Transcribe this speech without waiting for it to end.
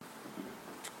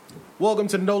Welcome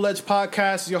to the No Ledge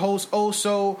Podcast. Your host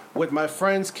Oso with my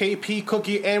friends KP,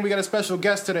 Cookie, and we got a special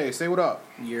guest today. Say what up.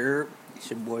 It's your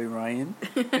boy Ryan.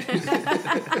 It's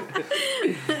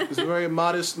a very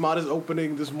modest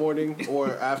opening this morning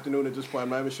or afternoon at this point.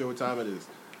 I'm not even sure what time it is.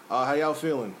 How y'all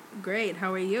feeling? Great.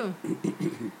 How are you?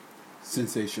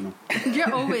 Sensational.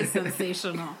 You're always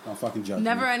sensational. Don't fucking judge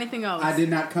Never me. anything else. I did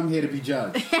not come here to be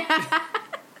judged.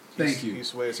 Thank you. He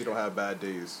swears he don't have bad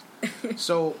days.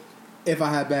 So, if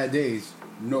I had bad days,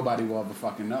 nobody will ever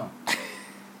fucking know.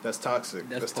 that's toxic.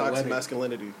 That's toxic poetic.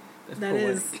 masculinity. That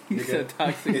is. You said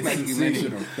toxic It's masculinity.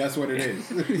 sensational. That's what it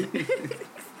is.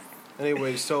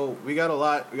 Anyway, so we got a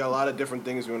lot of different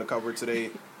things we want to cover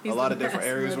today. He's a lot the of different best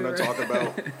areas we want to murderer.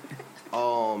 talk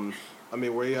about. I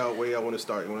mean, where y'all want to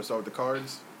start? You want to start with the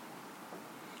cards?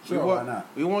 Sure, why not?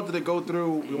 We wanted to go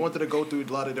through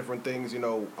a lot of different things. You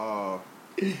know,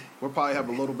 we'll probably have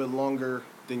a little bit longer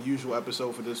than usual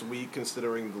episode for this week,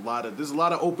 considering there's a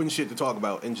lot of open shit to talk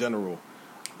about in general.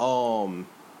 But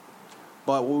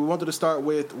what we wanted to start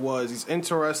with was these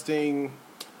interesting.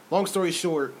 Long story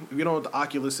short, if you don't know what the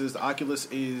Oculus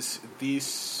is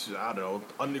this, I don't know,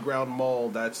 underground mall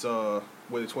that's where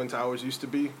the Twin Towers used to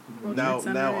be. Now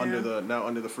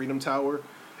under the Freedom Tower.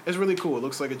 It's really cool. It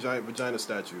looks like a giant vagina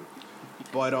statue.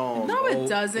 But No, it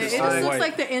doesn't. It just White. looks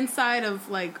like the inside of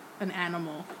like an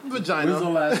animal. Vagina. When's the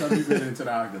last time you've been into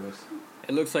the Oculus?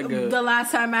 It looks like The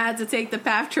last time I had to take the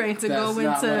PATH train to That's go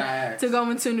not what I asked.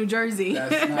 into New Jersey.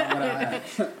 That's not what I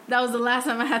asked. That was the last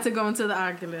time I had to go into the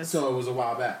Oculus. So it was a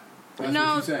while back. That's no,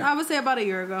 what you saying. I would say about a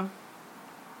year ago.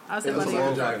 I would say It about looks a year like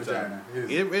a ago. giant vagina.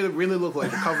 It really looked like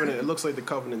the Covenant. It looks like the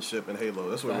Covenant ship in Halo.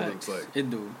 That's what it looks like.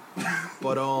 It do.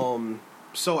 But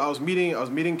so I was meeting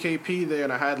KP there,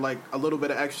 and I had like a little bit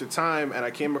of extra time, and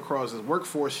I came across this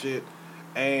workforce shit,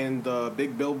 and the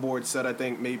big billboard said I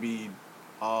think maybe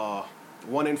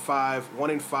 1 in 5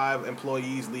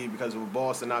 employees leave because of a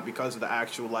boss and not because of the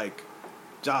actual like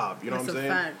job. You know That's what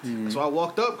I'm a saying? fact. So I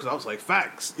walked up because I was like,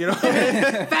 facts, you know.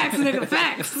 Facts, nigga,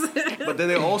 facts. But then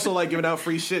they were also like giving out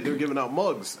free shit. They were giving out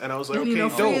mugs, and I was like, okay, You know,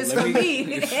 free dope. is for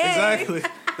me. Exactly.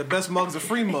 The best mug's a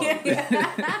free mug.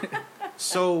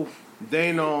 So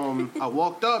then I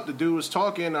walked up, the dude was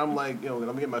talking, I'm like, I'm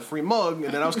gonna get my free mug,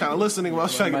 and then I was kind of listening while I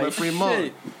was trying to get my free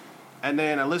mug. And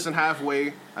then I listened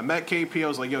halfway, I met KP, I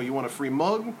was like, yo, you want a free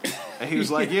mug? And he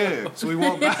was like, yeah. So we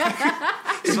walked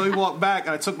back,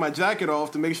 and I took my jacket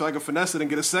off to make sure I could finesse it and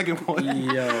get a second one.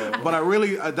 Yo. But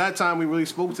at that time, we really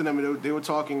spoke to them, and they were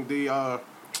talking, they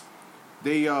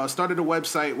started a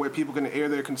website where people can air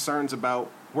their concerns about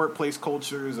workplace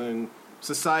cultures and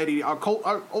society, our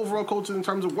overall culture in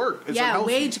terms of work. It's Yeah,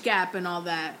 unhealthy. wage gap and all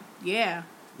that. Yeah.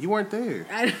 You weren't there.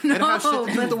 I don't It didn't have shit know,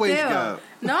 to do with but the wage still. gap.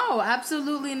 No,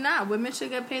 absolutely not. Women should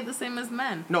get paid the same as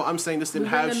men. No, I'm saying this didn't We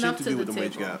bring have shit enough to to do the with the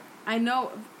wage table. gap. I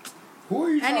know. Who are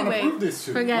you trying Anyway, to prove this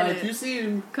to? forget like, it. You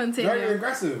seem Continue. very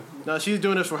aggressive. No, she's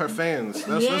doing this for her fans.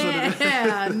 That's what it is.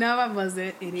 Yeah, no, I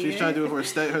wasn't, idiot. She's trying to do it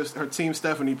for her Team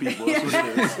Stephanie people. That's what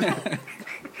it is.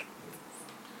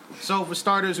 So for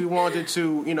starters, we wanted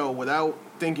to, without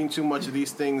thinking too much of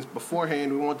these things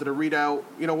beforehand, we wanted to read out,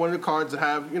 one of the cards that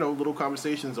have, little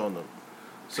conversations on them.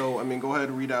 So, I mean, go ahead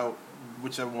and read out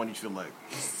whichever one you feel like.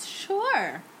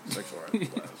 Sure. Sexual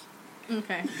harassment class.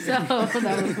 Okay, so that was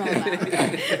not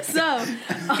loud. So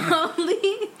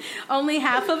only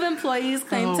half of employees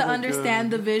claim to my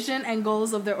understand the vision and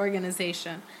goals of their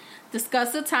organization.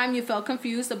 Discuss the time you felt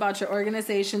confused about your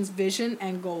organization's vision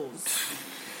and goals.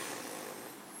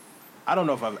 I don't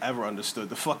know if I've ever understood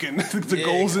the fucking the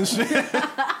goals and shit.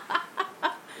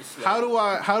 How do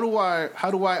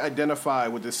I identify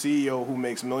with the CEO who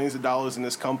makes millions of dollars in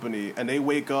this company and they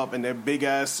wake up in their big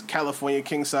ass California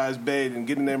king size bed and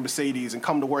get in their Mercedes and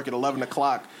come to work at 11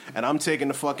 o'clock and I'm taking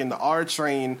the R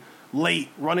train late,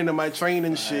 running to my train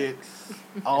and shit.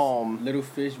 Little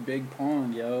fish, big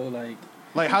pond, yo.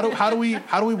 Like how do we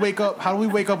wake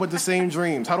up with the same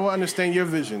dreams? How do I understand your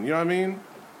vision? You know what I mean?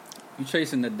 You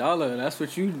chasing the dollar. That's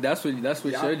what your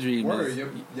dream is.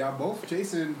 Y'all both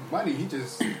chasing money. He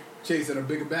just chasing a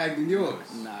bigger bag than yours.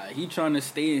 Nah, he trying to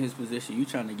stay in his position. You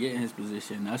trying to get in his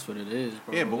position. That's what it is,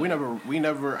 bro. Yeah, but we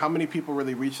never. How many people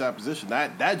really reach that position?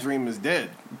 That dream is dead.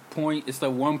 It's the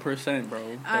 1%,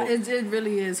 bro. It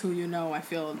really is who you know, I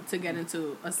feel, to get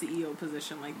into a CEO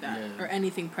position like that. Yeah. Or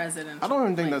anything presidential. I don't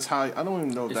even think that's how. I don't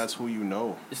even know if that's who you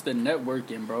know. It's the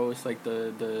networking, bro. It's like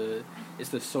it's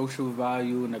the social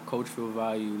value and the cultural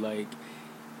value. Like,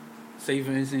 say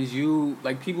for instance,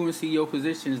 people in CEO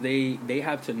positions, they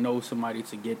have to know somebody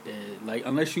to get there. Like,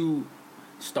 unless you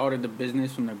started the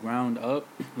business from the ground up,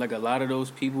 like a lot of those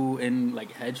people in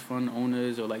like hedge fund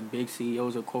owners or like big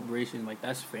CEOs of corporations, like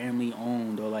that's family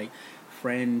owned or like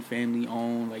family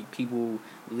owned. Like, people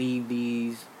leave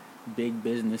these big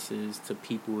businesses to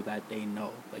people that they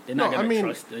know. Like, they're not gonna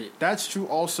trust it. That's true.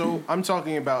 Also, I'm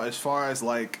talking about as far as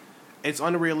like, it's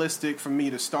unrealistic for me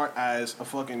to start as a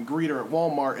fucking greeter at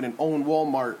Walmart and then own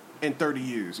Walmart in 30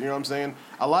 years. You know what I'm saying?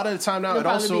 A lot of the time now, You'll it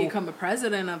probably also become a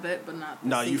president of it, but not.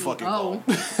 No, you fucking won't.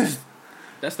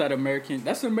 That's not American.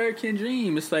 That's the American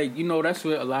dream. It's like, you know, that's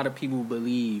what a lot of people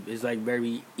believe. It's like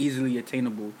very easily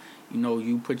attainable. You know,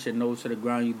 you put your nose to the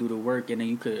ground, you do the work, and then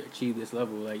you could achieve this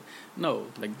level. Like, no,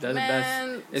 like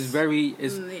that's it's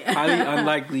highly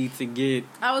unlikely to get.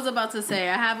 I was about to say,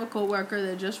 I have a coworker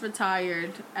that just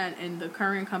retired in the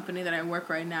current company that I work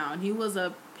right now, and he was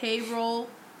a payroll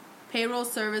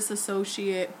service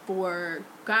associate for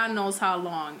God knows how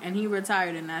long, and he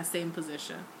retired in that same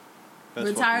position. That's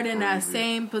retired in that crazy.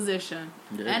 same position.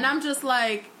 Yeah. And I'm just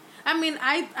like, I mean,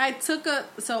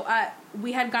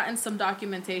 we had gotten some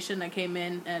documentation that came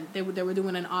in, and they were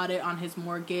doing an audit on his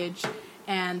mortgage,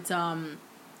 and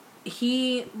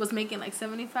he was making like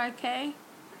 $75K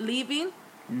leaving.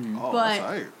 Oh, but that's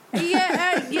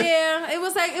right. yeah, it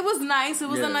was nice. It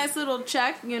was a nice little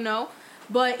check, you know.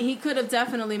 But he could have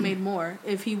definitely made more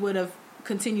if he would have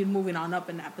continued moving on up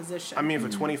in that position. I mean, for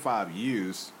 25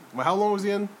 years. Well, how long was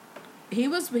he in?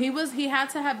 He had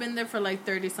to have been there for like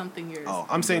 30-something years. Oh,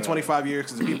 I'm saying 25 years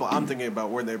because the people I'm thinking about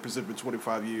were in their position for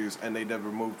 25 years and they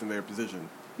never moved in their position.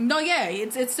 No, yeah,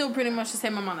 it's still pretty much the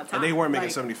same amount of time. And they weren't making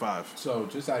 75. So,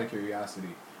 just out of curiosity,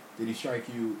 did he strike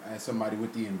you as somebody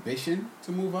with the ambition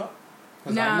to move up?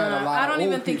 No, I don't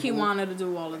even think he wanted to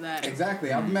do all of that.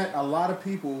 Exactly. I've met a lot of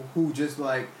people who just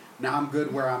like, nah, I'm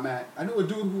good where I'm at. I knew a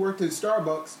dude who worked at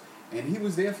Starbucks, and he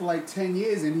was there for like 10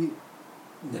 years, and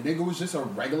the nigga was just a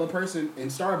regular person in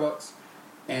Starbucks,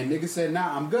 and nigga said,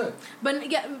 nah, I'm good. But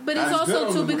it's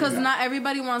also too because not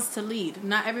everybody wants to lead.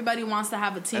 Not everybody wants to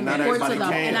have a team report to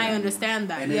them, and I understand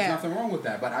that. And there's nothing wrong with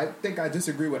that. But I think I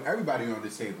disagree with everybody on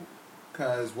this table,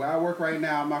 because where I work right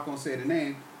now, I'm not gonna say the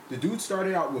name. The dude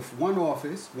started out with one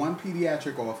office, one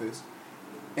pediatric office,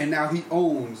 and now he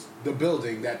owns the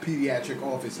building that pediatric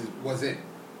office was in.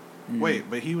 Wait,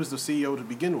 but he was the CEO to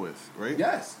begin with, right?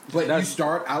 Yes, but you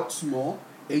start out small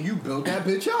and you build that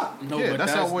bitch up. No, yeah, but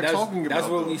that's what we're talking about.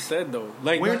 That's what we said, though.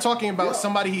 Like, we're talking about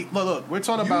somebody. Look, we're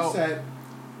talking about. You said,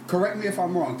 correct me if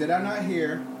I'm wrong. Did I not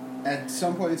hear at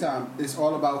some point in time it's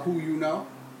all about who you know?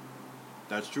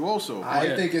 That's true. Also,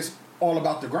 I think it's all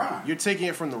about the grind. You're taking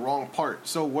it from the wrong part.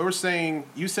 So we're saying,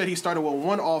 you said he started with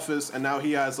one office and now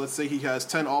he has, let's say he has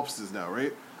 10 offices now,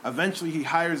 right? Eventually he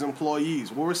hires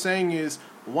employees. What we're saying is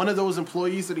one of those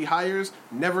employees that he hires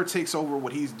never takes over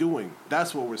what he's doing.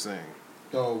 That's what we're saying.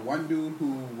 So one dude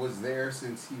who was there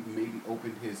since he maybe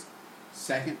opened his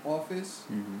second office,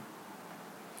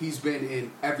 he's been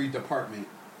in every department.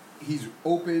 He's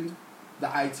opened the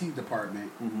IT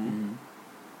department.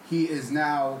 He is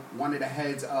now one of the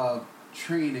heads of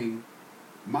training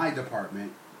my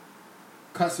department,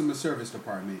 customer service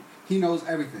department. He knows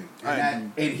everything,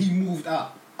 and he moved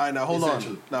up. All right, now hold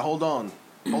on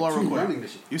real quick.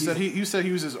 You said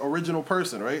he was his original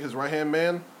person, right? His right hand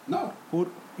man. No. Who?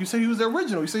 You said he was the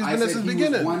original. You said he's been there since the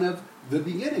beginning. Was one of the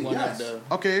beginning. Yes.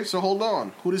 Okay, so hold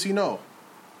on. Who does he know?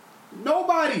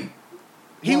 Nobody.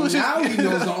 He knows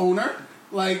the owner.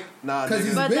 Like, nah, because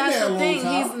he's but been that's there the a thing. long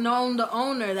time. He's known the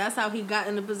owner. That's how he got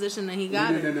in the position that he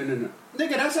got in. No.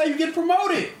 Nigga, that's how you get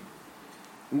promoted.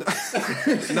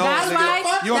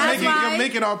 You're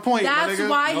making our point. That's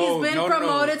why he's been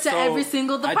promoted to every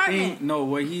single department.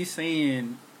 What he's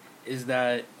saying is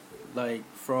that, like,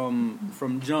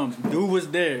 from Jump, dude was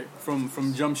there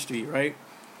from Jump Street, right?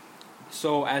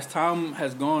 So as time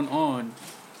has gone on,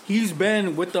 he's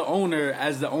been with the owner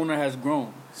as the owner has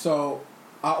grown. So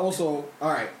I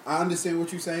understand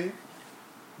what you're saying,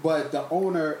 but the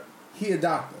owner, he a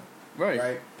doctor,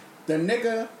 right? The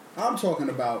nigga I'm talking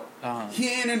about, he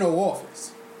ain't in no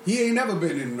office. He ain't never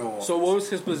been in no office. So what was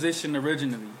his position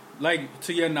originally? Like,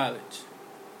 to your knowledge?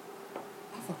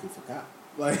 I fucking forgot.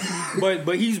 Like,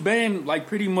 but he's been like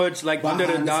pretty much like under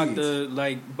the doctor, scenes.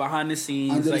 like behind the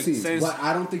scenes, under like the scenes. since. But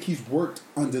I don't think he's worked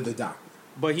under the doctor.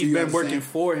 But he's been working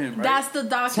for him, right? That's the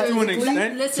doctor. To an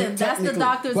extent. Listen, that's the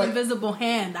doctor's invisible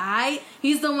hand.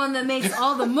 He's the one that makes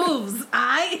all the moves.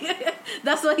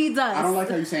 That's what he does. I don't like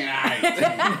how you're saying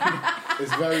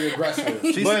It's very aggressive.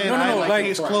 She's saying like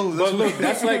his clothes. But look,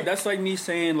 that's like me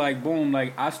saying like, boom,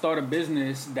 like I start a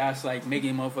business that's like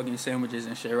making motherfucking sandwiches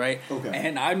and shit, right? Okay.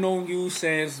 And I've known you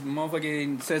since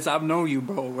I've known you,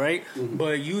 bro, right? Mm-hmm.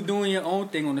 But you doing your own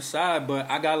thing on the side, but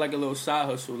I got like a little side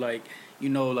hustle, like, you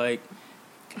know, like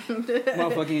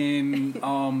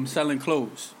motherfucking selling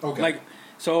clothes. Okay. Like,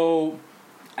 so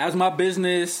as my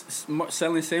business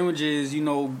selling sandwiches, you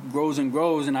know, grows and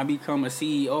grows, and I become a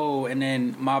CEO, and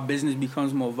then my business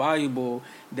becomes more valuable,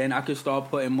 then I can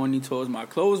start putting money towards my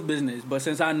clothes business. But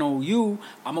since I know you,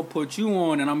 I'm gonna put you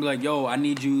on, and I'm like, yo, I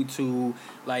need you to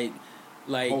like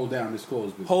hold down this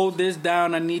clothes business. Hold this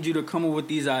down. I need you to come up with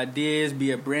these ideas, be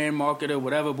a brand marketer,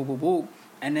 whatever, boop, boop, boop.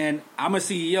 And then I'm a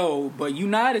CEO, but you're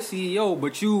not a CEO,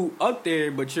 but you up there,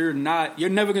 but you're not.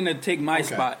 You're never gonna take my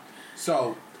spot.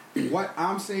 So what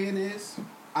I'm saying is,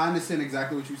 I understand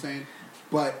exactly what you're saying,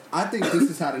 but I think this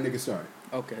is how the nigga started.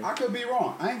 Okay. I could be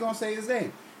wrong. I ain't gonna say his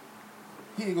name.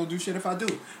 He ain't gonna do shit if I do.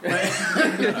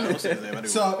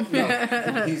 So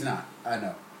no, he's not. I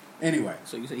know. Anyway.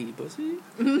 So you say he pussy?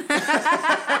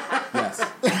 Yes.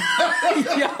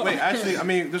 Wait, actually, I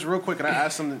mean, just real quick, can I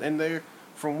ask something in there?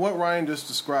 From what Ryan just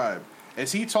described,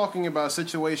 is he talking about a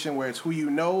situation where it's who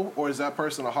you know, or is that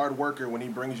person a hard worker when he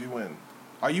brings you in?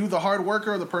 Are you the hard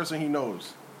worker or the person he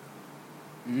knows?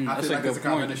 I feel like it's a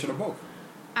combination of both.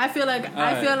 I feel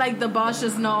like the boss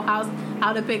just know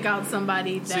how to pick out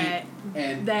somebody that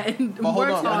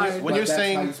works hard. When you're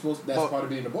saying that's part of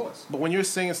being the boss. But when you're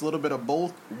saying it's a little bit of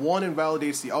both, one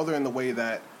invalidates the other in the way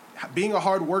that being a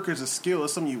hard worker is a skill.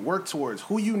 It's something you work towards.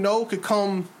 Who you know could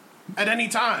come at any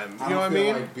time. You know what I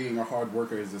mean? Like being a hard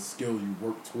worker is a skill you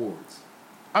work towards.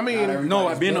 I mean,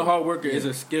 no, being a hard worker is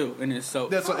a skill in itself.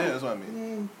 That's what I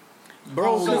mean.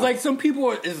 Bro, because like some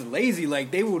people is lazy,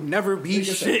 like they will never be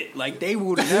shit. Like they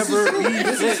will never be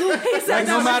shit. Like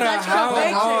no matter how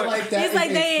hard. Like he's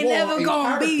like they ain't never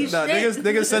gonna be shit. Nah,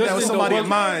 niggas said that with somebody in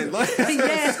mind.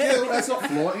 That's a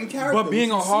flaw in character. But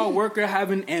being a hard worker,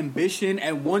 having ambition,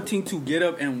 and wanting to get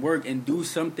up and work and do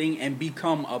something and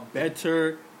become a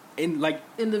better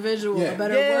individual, a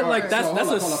better worker. Like that's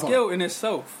a skill in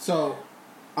itself. So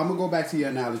I'm gonna go back to your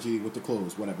analogy with the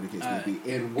clothes, whatever the case may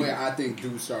be, and where I think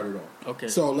dude started off. Okay.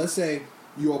 So let's say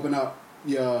you open up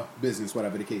your business,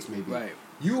 whatever the case may be. Right.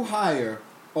 You hire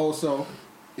also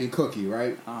and Cookie,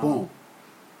 right? Boom.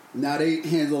 Now they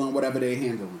handling whatever they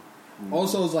handling. Mm-hmm.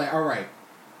 Also, it's like, all right,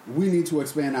 we need to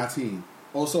expand our team.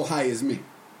 Also hires me.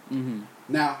 Mm-hmm.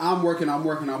 Now I'm working,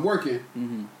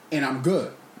 mm-hmm. and I'm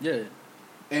good. Yeah.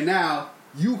 And now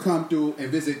you come through and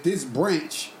visit this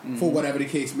branch for whatever the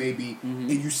case may be,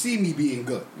 and you see me being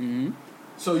good. Mm-hmm.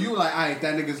 So you like, all right,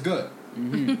 that nigga's good.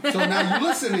 Mm-hmm. So now you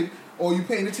listening or you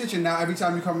paying attention. Now every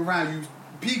time you come around, you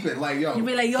peeping like, yo, you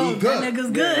be like, yo, that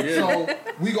nigga's good. Yeah. So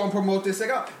we gonna promote this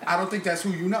nigga. I don't think that's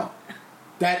who you know.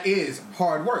 That is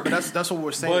hard work. But that's what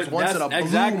we're saying. It's once in a blue,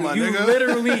 exactly. my You nigga.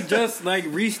 literally just like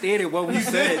restated what we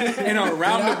said in a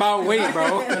roundabout way,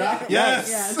 bro.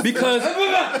 Yes. Because,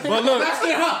 but look, I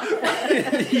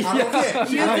don't care.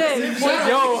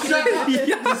 You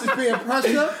did. This is peer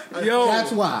pressure. Yo,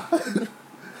 that's why.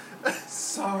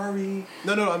 Sorry.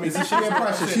 No. I mean, this is peer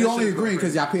pressure. She only agreeing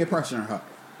because y'all peer pressuring her.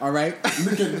 All right,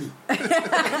 look at me.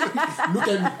 Look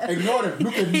at me. Ignore them.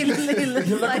 Look at me. He looks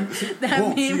like that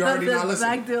meme with the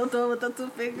black dildo with the 2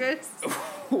 fingers.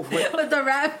 With the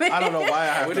rabbit. I don't know why I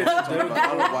have to talk about it. I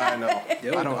don't know why I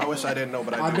know. I wish I didn't know,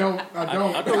 but I do. I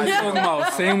don't. I thought we were talking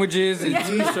about sandwiches and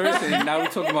t-shirts, and now we're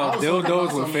talking about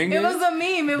dildos with fingers. It was a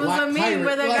meme.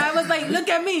 Where the guy was like, "Look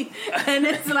at me," and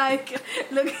it's like,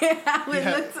 "Look at how it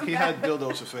looks." He had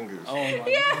dildos with fingers. Oh my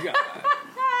god.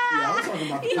 Yeah, I was talking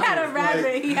about he had a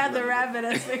rabbit. He had the rabbit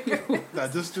as finger. Nah,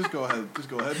 just go ahead. Just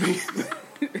go ahead, me.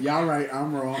 Y'all right.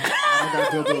 I'm wrong.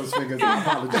 I don't got dildos fingers. I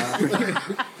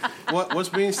apologize. What's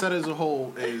being said as a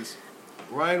whole is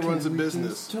Ryan runs a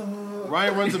business.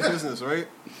 Ryan runs a business, right?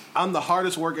 I'm the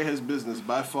hardest worker in his business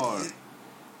by far.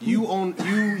 You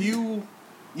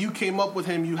came up with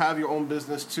him. You have your own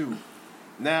business too.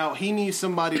 Now he needs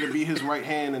somebody to be his right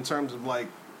hand in terms of like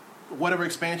whatever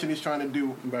expansion he's trying to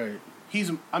do. Right.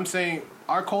 I'm saying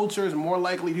our culture is more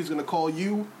likely he's going to call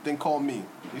you than call me.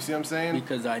 You see what I'm saying?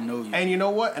 Because I know you. And you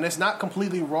know what? And it's not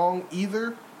completely wrong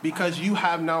either because you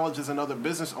have knowledge as another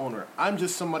business owner. I'm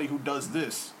just somebody who does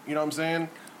this. You know what I'm saying?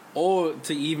 Or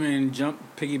to even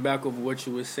piggyback over what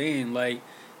you were saying, like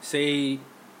say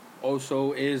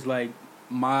also is like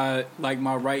my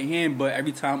right hand, but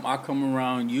every time I come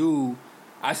around you,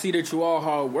 I see that you are a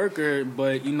hard worker,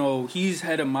 but, you know, he's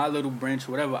head of my little branch,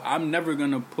 whatever. I'm never going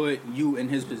to put you in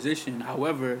his position.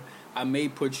 However, I may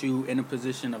put you in a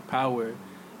position of power,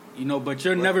 you know, but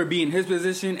you'll never be in his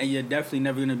position, and you're definitely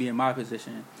never going to be in my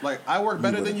position. Like, I work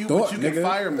better than you, but you can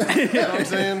fire me. You know what I'm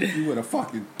saying? You would have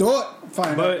fucking thought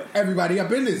firing everybody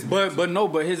up in this. But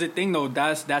here's the thing, though.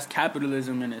 That's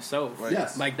capitalism in itself. Right?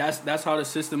 Yes. Like, that's how the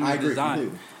system is designed.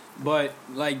 Completely. But,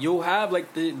 like, you'll have,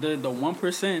 like, the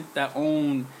 1% that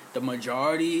own the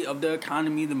majority of the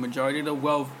economy, the majority of the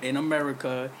wealth in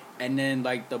America, and then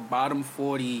like the bottom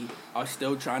 40 are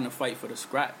still trying to fight for the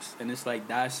scraps, and it's like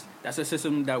that's a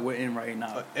system that we're in right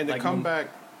now. And to like, come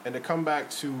back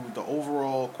to the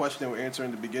overall question that we're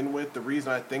answering to begin with, the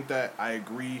reason I think that I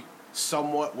agree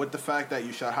somewhat with the fact that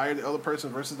you should hire the other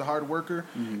person versus the hard worker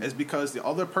is because the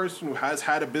other person who has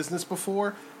had a business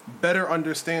before better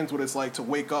understands what it's like to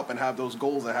wake up and have those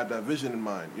goals and have that vision in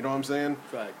mind. You know what I'm saying?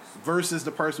 Facts. Versus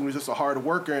the person who's just a hard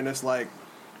worker and it's like,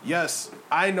 yes,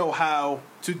 I know how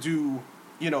to do,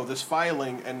 this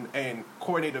filing and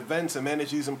coordinate events and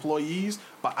manage these employees,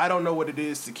 but I don't know what it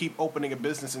is to keep opening a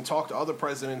business and talk to other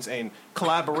presidents and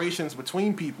collaborations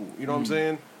between people. You know what I'm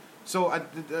saying? So I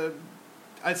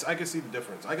can see the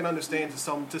difference. I can understand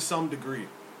to some degree.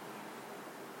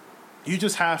 You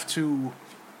just have to.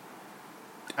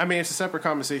 I mean, it's a separate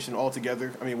conversation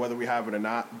altogether. I mean, whether we have it or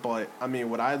not. But I mean,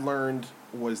 what I learned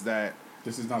was that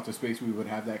this is not the space we would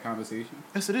have that conversation.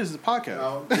 Yes, it is. It's a podcast.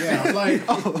 Oh, yeah, I'm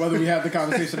like whether we have the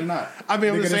conversation or not. I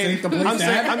mean, I'm saying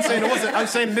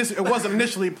it wasn't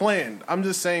initially planned. I'm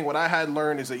just saying what I had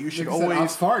learned is that you should always. I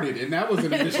farted, and that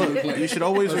wasn't initially planned. You should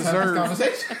always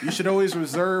You should always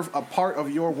reserve a part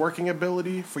of your working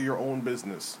ability for your own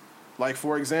business. Like,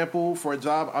 for example, for a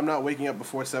job, I'm not waking up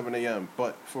before 7 a.m.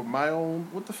 But for my own,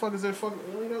 what the fuck is that fucking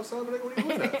alien outside? What are you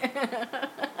looking at?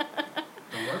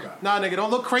 Don't worry about it. Nah, nigga, don't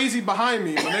look crazy behind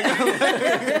me, my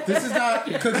nigga. This is not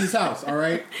Cookie's house, all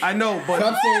right? I know,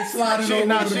 but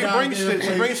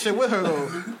she brings shit with her,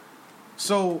 though.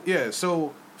 So, yeah,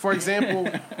 for example,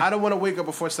 I don't want to wake up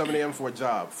before 7 a.m. for a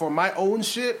job. For my own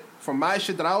shit, for my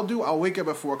shit that I'll do, I'll wake up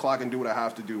at 4 o'clock and do what I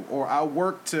have to do. Or I'll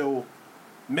work till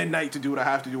midnight to do what I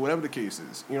have to do, whatever the case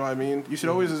is. You know what I mean? You should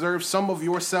always reserve some of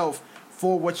yourself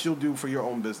for what you'll do for your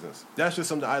own business. That's just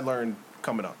something I learned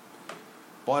coming up.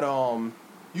 But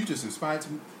you just inspired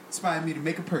me to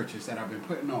make a purchase that I've been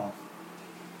putting off.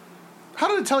 How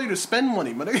did it tell you to spend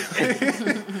money, man? It's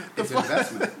an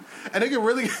investment. And they can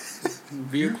really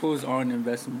vehicles aren't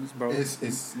investments, bro.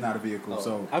 It's not a vehicle.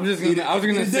 So I was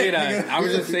gonna say that. I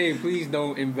was just saying, please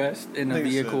don't invest in a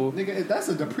vehicle. Nigga, that's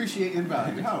a depreciating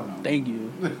value. I don't know. Thank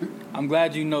you. I'm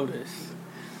glad you know this.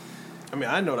 I mean,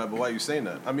 I know that, but why are you saying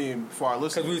that? I mean, for our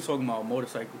listeners, because we were talking about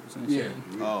motorcycles and shit.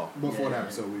 Before the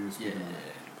episode, we were speaking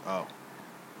about.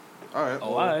 All right.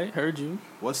 Oh, I heard you.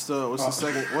 What's the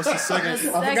second? What's the second? The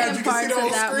second part to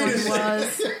that one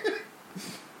was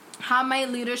how might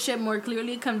leadership more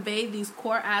clearly convey these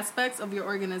core aspects of your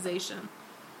organization?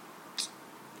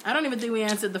 I don't even think we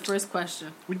answered the first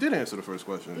question. We did answer the first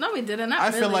question. No, we didn't.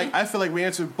 I feel like we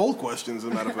answered both questions.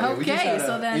 As a matter of fact. Okay,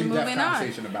 so then moving on.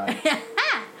 About it.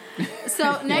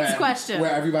 So next question.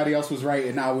 Where everybody else was right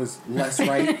and I was less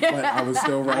right, but I was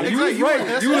still right. You was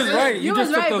right. You was right. You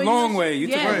just took the long way. You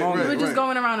took the long way. You were just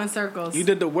going around in circles. You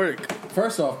did the work.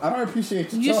 First off, I don't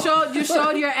appreciate you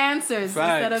showed your answers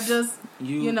instead of just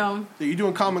you know. You're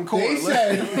doing Common Core. They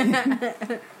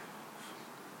said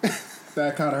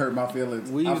that kind of hurt my feelings.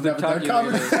 We used to talk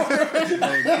Common Core.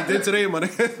 You did today, money.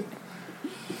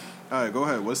 All right, go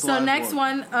ahead. What's the last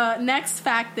one? Next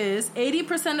fact is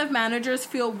 80% of managers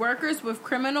feel workers with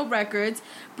criminal records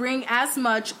bring as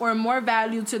much or more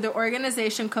value to the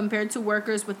organization compared to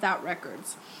workers without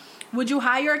records. Would you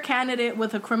hire a candidate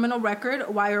with a criminal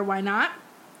record? Why or why not?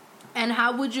 And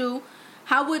how would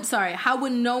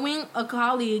knowing a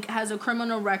colleague has a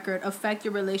criminal record affect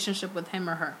your relationship with him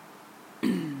or her?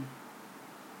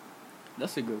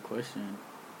 That's a good question.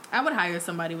 I would hire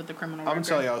somebody with a criminal record. I'm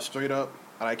telling y'all straight up.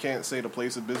 And I can't say the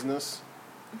place of business.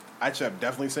 Actually, I've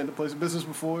definitely said the place of business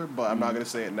before, but I'm not going to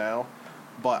say it now.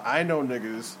 But I know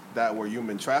niggas that were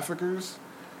human traffickers,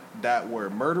 that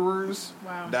were murderers,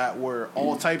 that were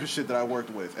all types of shit that I worked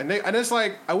with. And it's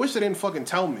like, I wish they didn't fucking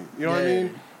tell me. You know what I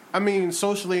mean? I mean,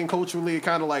 socially and culturally, it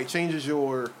kind of like changes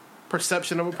your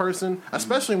perception of a person,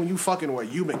 especially when you fucking were a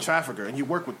human trafficker and you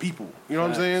work with people. You know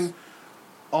what I'm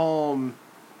saying?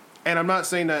 And I'm not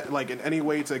saying that, like, in any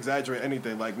way to exaggerate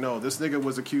anything. Like, no, this nigga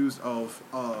was accused of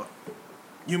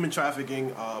human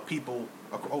trafficking people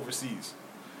overseas.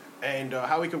 And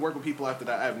how he could work with people after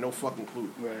that, I have no fucking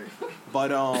clue. Right.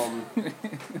 But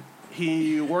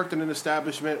he worked in an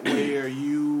establishment where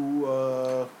he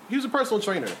was a personal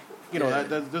trainer. You know,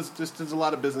 there's a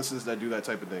lot of businesses that do that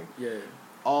type of thing. Yeah.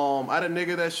 I had a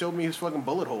nigga that showed me his fucking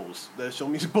bullet holes. That showed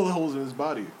me his bullet holes in his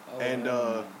body.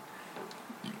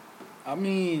 I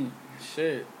mean,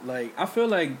 shit. Like, I feel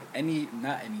like any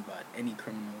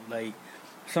criminal. Like,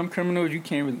 some criminals you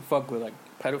can't really fuck with, like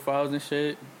pedophiles and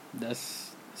shit.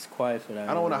 It's quiet for that.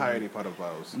 I don't want to hire any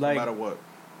pedophiles, like, no matter what.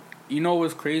 You know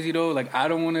what's crazy though? Like, I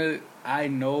don't want to. I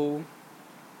know.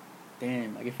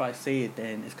 Damn. Like, if I say it,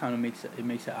 then it kind of makes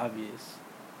it obvious.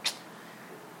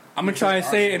 I'm gonna try and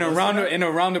say it in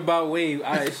a roundabout way.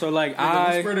 So like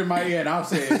I whisper in my ear and I'll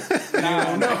say it.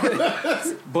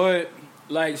 No. But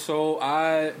like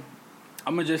I'm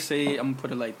gonna just say, I'm gonna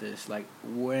put it like this. Like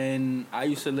when I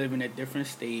used to live in a different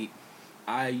state,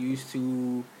 I used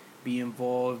to be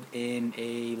involved in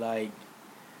a like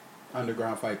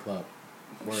underground fight club.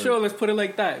 Word. Sure, let's put it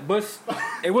like that. But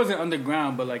it wasn't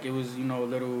underground, but like it was, a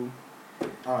little.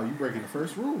 Oh, you breaking the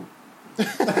first rule.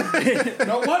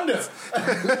 No wonder.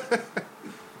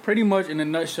 Pretty much in a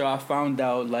nutshell, I found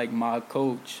out like my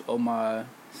coach or my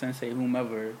sensei,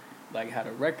 whomever, like had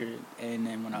a record, and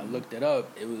then when I looked it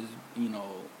up, it was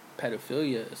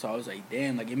pedophilia. So I was like,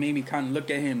 damn, like it made me kind of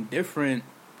look at him different.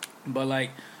 But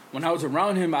like when I was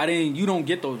around him, you don't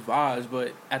get those vibes,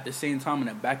 but at the same time in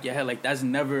the back of your head, like that's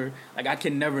never, like I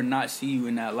can never not see you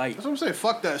in that light. That's what I'm saying.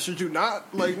 Fuck that. Should you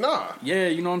not? Like, nah. Yeah,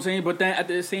 you know what I'm saying? But then at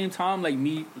the same time, like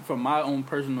me, from my own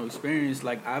personal experience,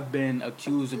 like I've been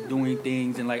accused of doing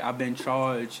things and like I've been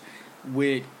charged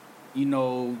with,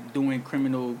 doing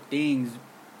criminal things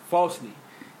falsely.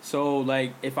 So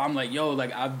like if I'm like, yo,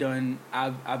 like I've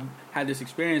had this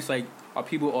experience, like are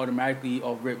people automatically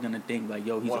off rip gonna think like,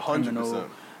 yo, he's 100%. A criminal?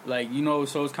 Like,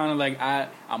 so it's kind of like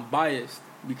I'm biased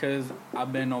because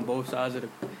I've been on both sides of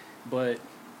but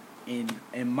in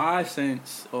my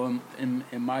sense or in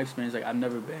my experience, like I've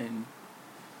never been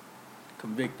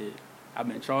convicted. I've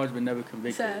been charged but never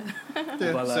convicted. Sad.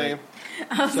 Yeah, but, like, same.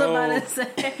 I was about to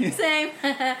say same.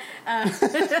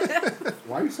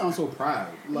 Why you sound so proud?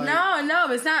 Like, no,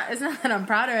 it's not that I'm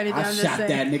proud or anything. I I'm just shot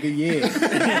saying. that nigga.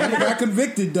 Yeah, I got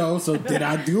convicted though. So did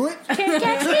I do it? Can't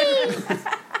catch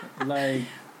me. Like.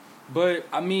 But,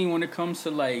 I mean, when it comes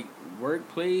to, like,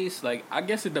 workplace, like, I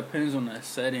guess it depends on the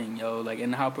setting, like,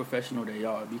 and how professional they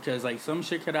are. Because, like, some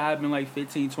shit could have happened, like,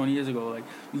 15, 20 years ago. Like,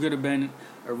 you could have been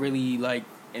a really, like,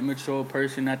 immature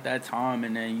person at that time,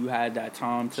 and then you had that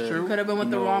time to... You could have been with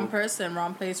the wrong person,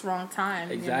 wrong place, wrong time.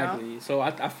 Exactly. So,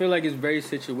 I feel like it's very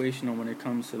situational when it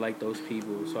comes to, like, those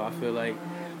people. So, I feel like,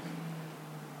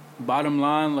 bottom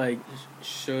line, like,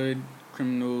 should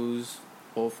criminals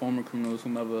or former criminals,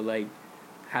 whomever, like...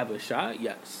 have a shot,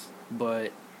 yes, but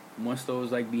once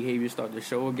those like behaviors start to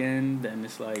show again, then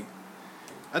it's like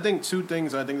I think two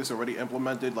things I think that's already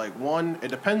implemented. Like one, it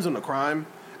depends on the crime,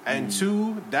 and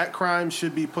two, that crime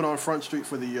should be put on Front Street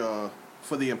for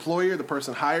the employer, the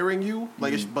person hiring you.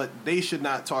 Like, but they should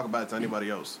not talk about it to anybody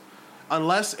else,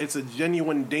 unless it's a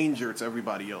genuine danger to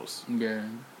everybody else. Yeah.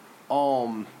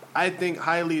 I think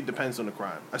highly it depends on the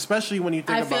crime, especially when you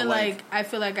think about I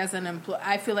feel like as an employee,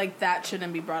 I feel like that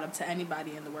shouldn't be brought up to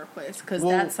anybody in the workplace because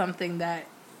that's something that,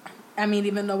 I mean,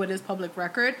 even though it is public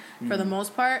record for the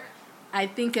most part, I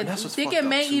think it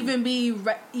may even be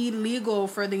illegal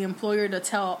for the employer to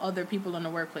tell other people in the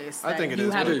workplace that you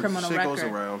have a criminal record. Goes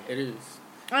around. It is.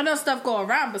 I know stuff go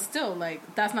around, but still,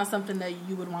 like that's not something that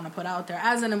you would want to put out there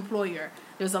as an employer.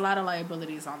 There's a lot of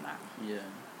liabilities on that. Yeah.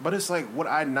 But it's like, would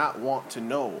I not want to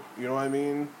know? You know what I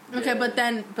mean? Okay,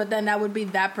 yeah. but then that would be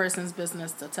that person's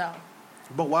business to tell.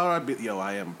 But why would I be? Yo,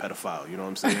 I am a pedophile. You know what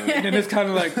I'm saying? And it's kind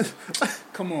of like,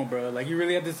 come on, bro. Like, you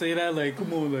really have to say that? Like,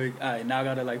 come on. Like, all right, now I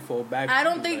gotta like fall back. I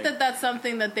don't think that that's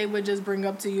something that they would just bring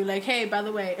up to you. Like, hey, by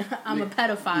the way, I'm a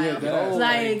pedophile. Yeah,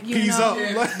 like, you peace know.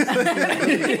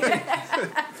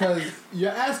 Because you're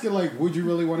asking, like, would you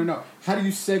really want to know? How do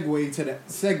you segue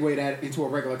that into a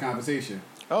regular conversation?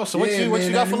 Oh, so what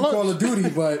you got for lunch? Call of Duty,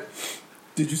 but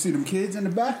did you see them kids in the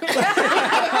back?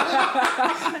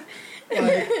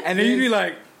 And then you be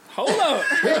like, hold up.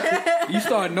 You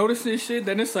start noticing shit,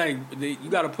 then it's like, you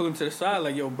got to pull them to the side.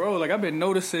 Like, yo, bro, like, I've been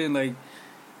noticing, like,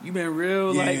 you been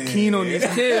real, like, keen on these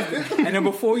kids. And then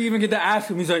before you even get to ask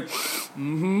him, he's like,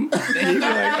 mm-hmm. And you be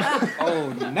like,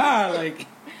 oh, nah, like.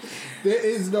 There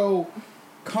is no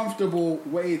comfortable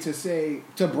way to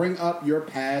bring up your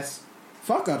past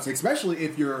fuck-ups, especially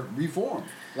if you're reformed,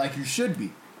 like you should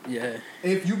be. Yeah.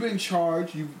 If you've been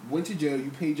charged, you went to jail, you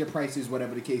paid your prices,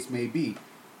 whatever the case may be.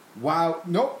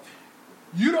 Nope.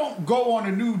 You don't go on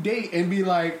a new date and be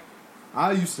like,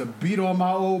 I used to beat on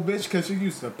my old bitch because she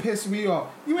used to piss me off.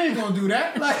 You ain't gonna do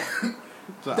that. Like,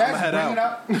 so that's bringing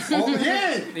up. Oh,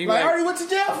 yeah. Like, I already went to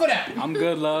jail for that. I'm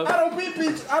good, love. I don't beat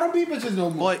bitches no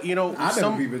more. But, you know, I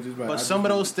never beat bitches, but some of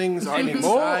those things are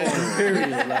inside.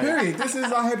 Period. This is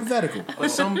our hypothetical. But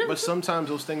sometimes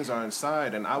those things are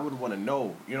inside, and I would want to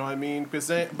know. You know what I mean? Because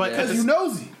you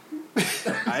nosy.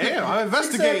 I am. I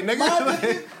investigate,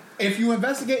 nigga. If you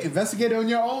investigate on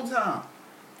your own time.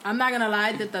 I'm not gonna lie,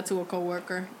 I did that to a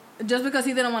coworker. just because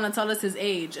he didn't want to tell us his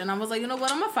age. And I was like, you know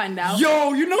what? I'm going to find out.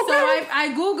 Yo, you know so what? I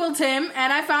Googled him,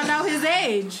 and I found out his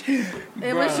age.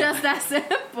 It was just that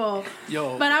simple.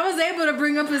 Yo. But I was able to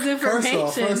bring up his information.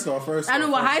 First off. I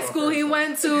knew what high school he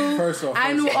went to.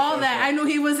 I knew all that. I knew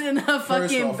he was in a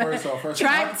fucking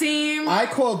track team. I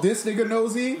called this nigga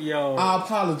nosy. Yo. I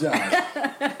apologize.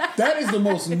 That is the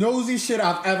most nosy shit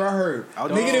I've ever heard.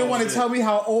 Nigga didn't want to tell me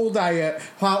how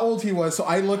old he was, so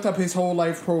I looked up his whole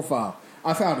life profile.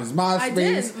 I found his MySpace. I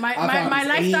did. My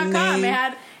life.com.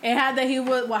 It had that he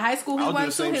was what high school he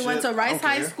went to. He went to Rice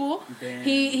High School. Damn.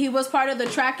 He was part of the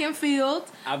track and field.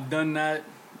 I've done that,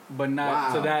 but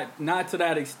not to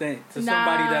that extent. To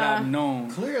somebody that I've known.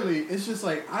 Clearly, it's just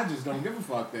like I just don't give a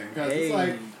fuck then, because it's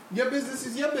like your business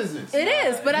is your business. It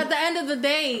is, but at the end of the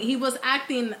day, he was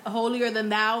acting holier than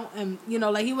thou, and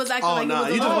like he was acting like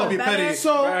he was a little bit better. Petty.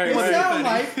 So it sounds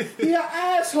like he an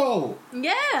asshole.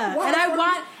 Yeah,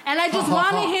 I just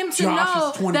wanted him to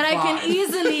know that I can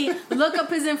easily look up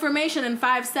his information in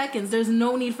 5 seconds. There's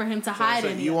no need for him to hide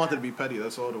it. You wanted to be petty.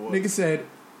 That's all it was. Nigga said,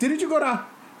 "Didn't you go to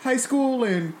high school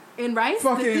in Rice?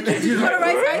 Fucking, did you go to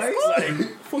Rice High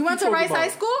School? You went to Rice High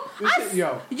School?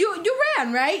 You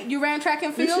ran, right? You ran track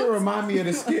and field? This shit remind me of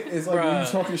the skit. It's like when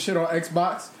you talking shit on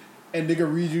Xbox and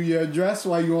nigga read you your address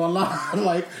while you online.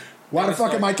 Like, why the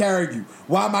fuck am I carrying you?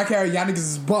 Why am I carrying y'all niggas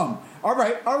is bum? All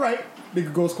right.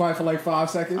 Nigga goes quiet for like 5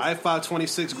 seconds. I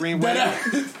 526 Greenway.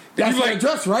 That's my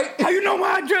address, right? How you know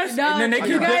my address? No, and then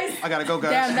you guys. I gotta go,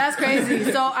 guys. Damn, that's crazy.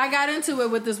 So I got into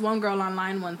it with this one girl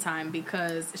online one time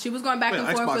because she was going back and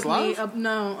forth Xbox with Live? me.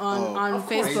 On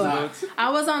Facebook. I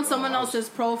was on someone else's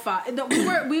profile.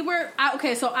 We were.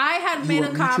 Okay, so I had made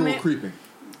a comment. Creeping.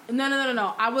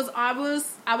 No. I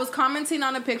was commenting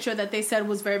on a picture that they said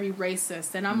was very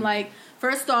racist, and I'm like,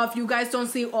 first off, you guys don't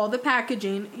see all the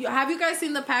packaging. Have you guys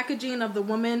seen the packaging of the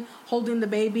woman holding the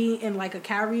baby in like a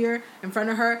carrier in front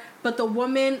of her? But the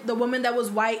woman that was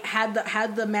white had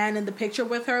the man in the picture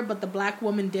with her, but the black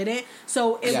woman didn't.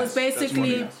 So it was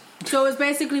basically. So it's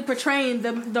basically portraying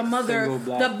the mother.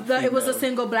 It was a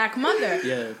single black mother.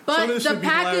 Yeah. But the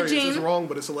packaging is wrong,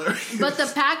 but it's hilarious. But the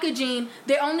packaging,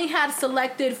 they only had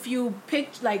selected few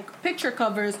picture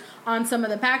covers on some of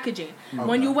the packaging. Okay.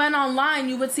 When you went online,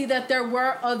 you would see that there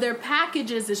were other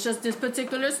packages. It's just this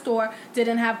particular store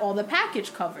didn't have all the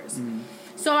package covers. Mm.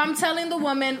 So I'm telling the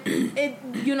woman,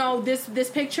 this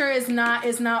picture is not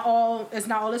all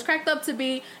it's cracked up to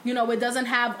be. It doesn't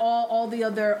have all the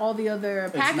other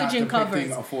packaging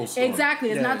covers. A full story. Exactly,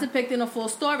 it's not depicting a full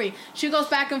story. She goes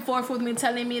back and forth with me,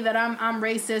 telling me that I'm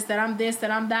racist, that I'm this,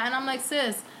 that I'm that, and I'm like,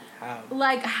 sis. How?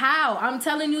 Like how? I'm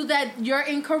telling you that you're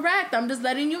incorrect. I'm just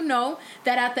letting you know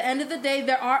that at the end of the day,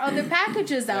 there are other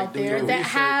packages out there that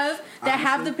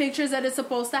have the pictures that it's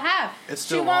supposed to have.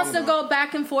 She wants to go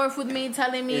back and forth with me,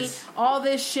 telling me all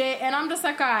this shit, and I'm just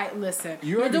like, all right, listen,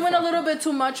 you're doing a little bit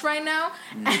too much right now.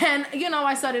 And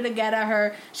I started to get at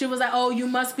her. She was like, oh, you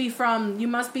must be from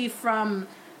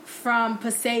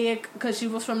Passaic, because she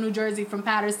was from New Jersey, from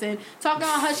Patterson, talking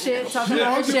all her shit. So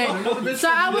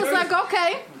I was like,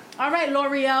 okay. All right,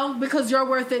 L'Oreal, because you're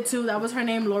worth it too. That was her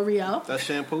name, L'Oreal. That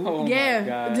shampoo? Oh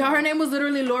yeah. Her name was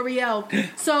literally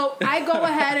L'Oreal. So I go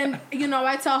ahead and,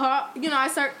 I tell her, I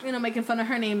start, making fun of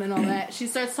her name and all that. She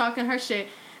starts talking her shit.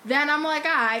 Then I'm like,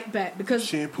 all right, bet. Because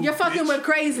shampoo, you're fucking with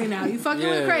crazy now. You fucking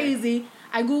with crazy.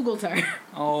 I Googled her.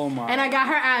 Oh, my. And I got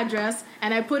her address.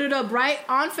 And I put it up right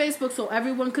on Facebook so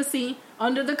everyone could see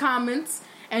under the comments.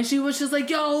 And she was just like,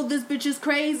 yo, this bitch is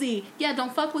crazy. Yeah,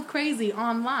 don't fuck with crazy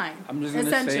online. I'm just going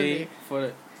to say,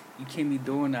 you can't be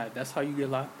doing that. That's how you get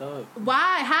locked up.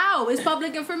 Why? How? It's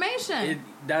public information.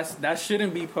 That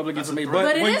shouldn't be public information.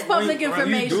 But it is public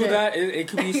information. When you do that, it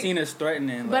could be seen as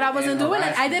threatening. But I wasn't doing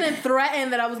it. I didn't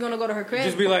threaten that I was going to go to her crib.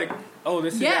 Just be like, oh,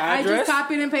 this is the address? I just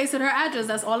copied and pasted her address.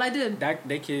 That's all I did.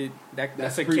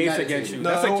 That's a case against you. No,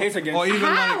 that's a case against you.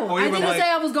 How? I didn't say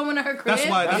I was going to her crib.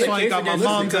 That's why you got my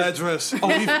mom's address.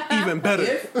 Oh, even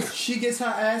better. If she gets her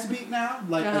ass beat now,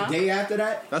 like a day after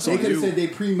that, they could have said they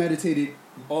premeditated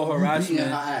harassment. Her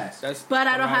ass. But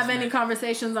I don't have any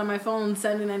conversations on my phone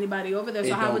sending anybody over there,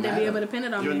 so how would they be able to pin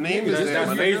it on me? Your name is that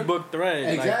Facebook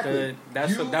thread. Exactly.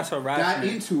 That's harassment. Got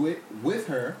into it with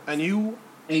her, and you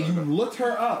looked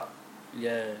her up.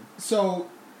 Yeah. So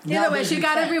either way, she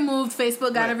got it removed.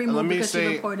 Facebook got it removed because she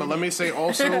reported it. But let me say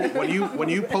also, when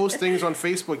you post things on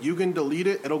Facebook, you can delete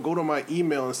it. It'll go to my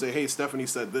email and say, "Hey, Stephanie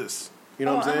said this." You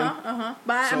know what I'm saying?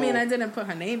 But So- I mean, I didn't put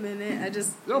her name in it. I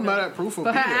just It don't matter, proof will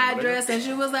put be her there, address, and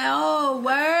she was like, "Oh,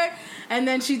 word!" And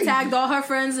then she tagged all her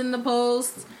friends in the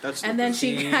post. That's and then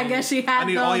I guess she had. I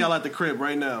need all y'all at the crib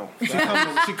right now. She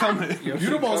coming. You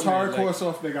the most hardcore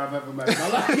soft nigga I've ever met in my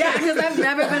life. Yeah, because I've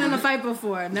never been in a fight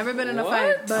before. Never been in a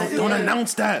fight. But Don't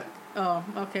announce that. Oh,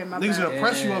 okay, my Niggas bad. gonna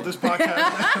press you off this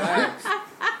podcast.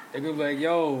 They could be like,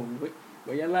 yo,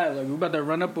 where y'all at? Like, we about to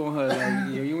run up on her.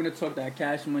 Like, yo, you want to talk that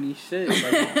cash money shit?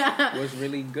 Like, what's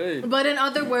really good? But in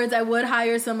other words, I would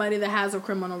hire somebody that has a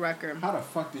criminal record. How the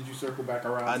fuck did you circle back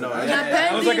around? I know. To that?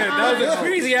 That was a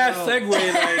crazy ass segue.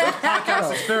 Like,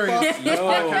 Podcast experience.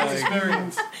 Podcast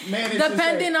experience. Man,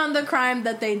 Depending on the crime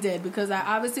that they did, because I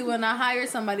obviously would not hire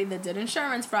somebody that did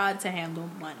insurance fraud to handle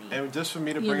money. And just for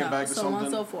me to bring it back to so something, on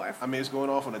and so forth. I mean, it's going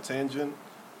off on a tangent,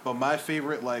 but my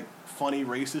favorite, like, funny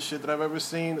racist shit that I've ever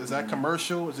seen is that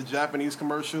commercial. It's a Japanese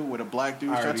commercial where a black dude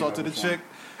tries to talk to the chick,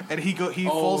 and he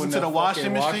falls into the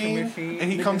washing machine,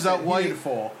 and he comes out white.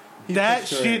 That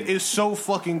shit is so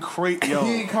fucking crazy, yo.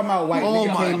 He didn't come out white. Oh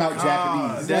Nigga my came out God.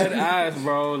 Japanese. dead ass,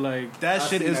 bro. Like, That I've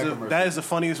shit seen is that the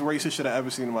funniest racist shit I've ever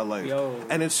seen in my life. Yo.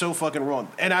 And it's so fucking wrong.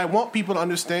 And I want people to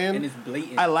understand. and it's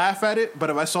blatant. I laugh at it,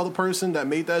 but if I saw the person that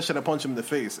made that shit, I punch him in the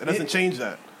face. It doesn't change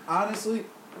that. Honestly,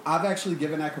 I've actually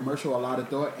given that commercial a lot of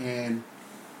thought, and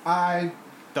I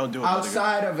Don't do it.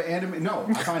 outside of anime, no,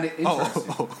 I find it interesting.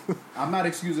 Oh. I'm not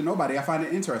excusing nobody. I find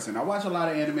it interesting. I watch a lot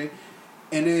of anime,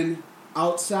 and then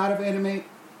outside of anime,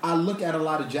 I look at a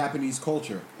lot of Japanese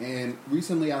culture. And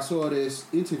recently, I saw this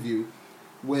interview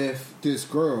with this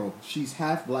girl. She's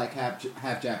half black,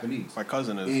 half Japanese. My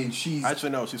cousin is. And she's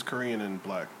Actually, no, she's Korean and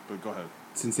black. But go ahead.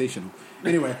 sensational.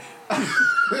 Anyway,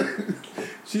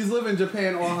 she's lived in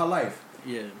Japan all her life.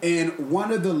 yeah. And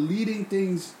one of the leading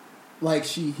things, like,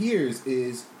 she hears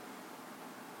is,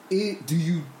 do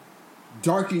you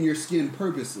darken your skin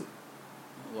purposely?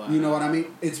 Wow. You know what I mean?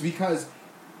 It's because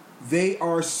they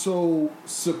are so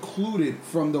secluded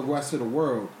from the rest of the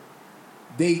world.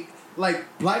 They,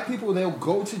 like, black people, they'll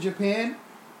go to Japan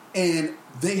and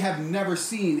they have never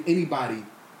seen anybody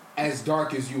as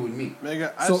dark as you and me.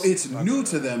 Nigga, So it's new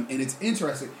to them and it's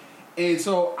interesting. And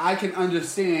so I can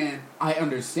understand, I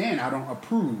don't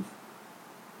approve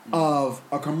of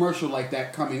a commercial like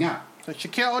that coming out.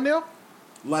 Shaquille O'Neal?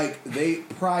 Like, they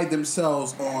pride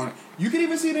themselves on, you can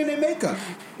even see it in their makeup.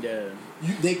 Yeah.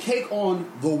 They cake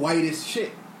on the whitest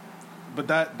shit. But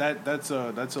that's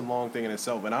a long thing in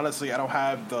itself. And honestly, I don't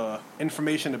have the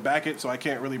information to back it, so I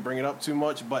can't really bring it up too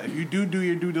much. But if you do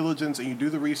your due diligence and you do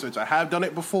the research, I have done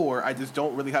it before. I just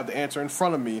don't really have the answer in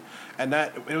front of me. And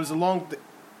that it was a long.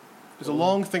 There's a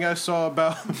long thing I saw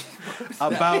about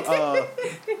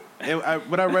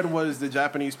what I read was the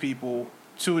Japanese people,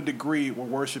 to a degree, were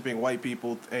worshiping white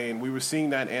people, and we were seeing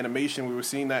that in animation, we were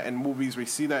seeing that in movies, we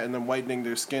see that in them whitening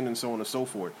their skin and so on and so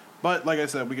forth. But like I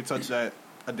said, we could touch that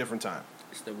a different time.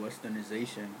 It's the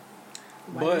westernization.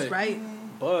 White is right.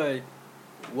 But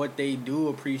what they do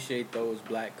appreciate, though, is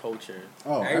black culture.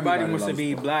 Oh, everybody wants to loves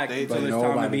be black. black But until it's time to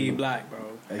nobody be do. black, bro.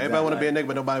 Everybody want to be a nigga,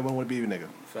 but nobody want to be a nigga.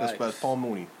 Facts. That's Paul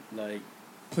Mooney. Like,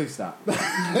 Please stop.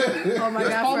 Oh my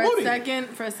god! Paul Mooney.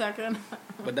 For a second,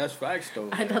 but that's facts, though.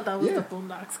 I thought that was Yeah. the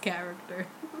Boondocks character.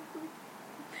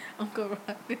 Uncle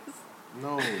Ruckus.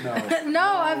 No. No. No,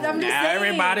 I'm just Now saying.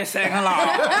 everybody sing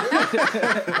along.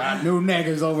 Got new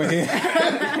niggas over here.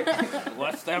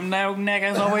 What's them new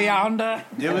niggas over yonder?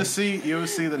 You ever see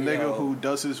the nigga Yo. who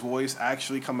does his voice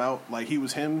actually come out like he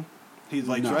was him? He's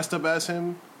like No. dressed up as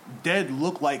him. Dead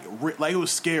looked like it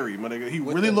was scary, my nigga. He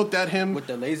With really the- looked at him. With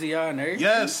the lazy eye and everything?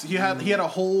 Yes, he had a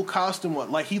whole costume on.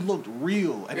 Like he looked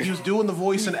real, and he was doing the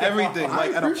voice and everything. I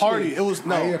Like at a appreciate party, it was I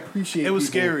no. appreciate It was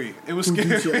people scary. It was who do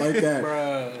scary. shit like that.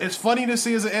 Bruh. It's funny to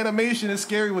see as an animation. It's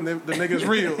scary when the nigga's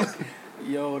real.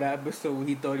 Yo, that episode when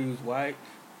he thought he was white.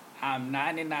 I'm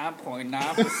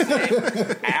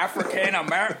 99.9% African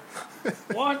American.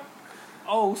 What?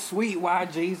 Oh, sweet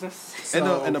white Jesus.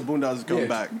 and the Boondocks is coming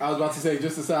back. I was about to say,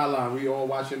 just a sideline. We all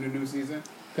watching the new season?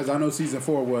 Because I know season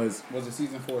 4 was it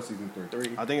season 4 or season 3?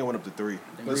 3. I think it went up to 3.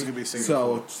 This could be season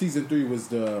So 4. season 3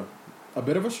 was a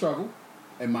bit of a struggle,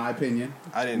 in my opinion.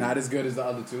 I didn't. Not as good as the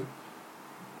other two.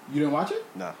 You didn't watch it?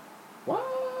 Nah. What?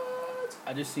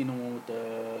 I just seen the one with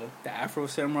the Afro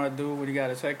Samurai dude when he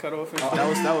got his head cut off. And shit. That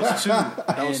was 2.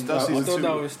 That was And season I thought 2.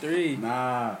 that was 3.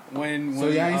 Nah. When So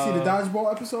y'all ain't see the uh,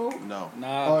 dodgeball episode? No.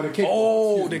 Nah. Oh, the kickball.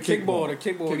 Oh, the Excuse me, kickball. The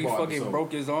kickball. When he Kickball fucking episode.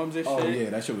 broke his arms and shit. Oh yeah,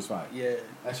 that shit was fire. Yeah.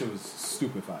 That shit was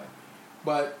stupid fire.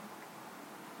 But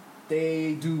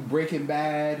they do Breaking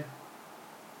Bad.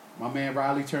 My man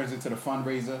Riley turns into the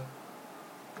fundraiser.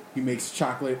 He makes a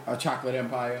chocolate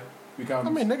empire. Becomes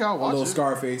I mean, nigga, I'll a watch little it.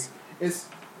 Scarface.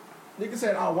 Nigga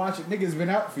said I'll watch it. Nigga's been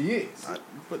out for years.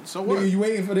 But so what? Nigga, you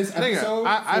waiting for this episode?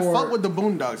 I fuck with the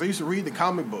Boondocks. I used to read the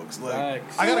comic books. Like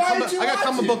I got a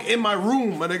comic book in my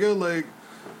room, my nigga. Like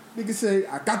nigga say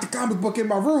I got the comic book in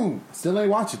my room. Still ain't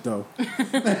watch it though.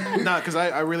 Nah, because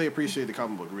I really appreciate the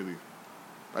comic book. Really,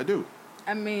 I do.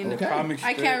 I mean, Okay.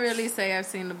 I can't really say I've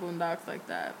seen the Boondocks like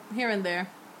that. Here and there.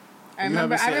 I You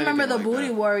remember haven't seen the anything like Booty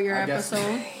that. Warrior I guess.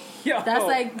 episode. Yo, That's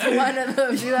like one of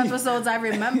the few episodes I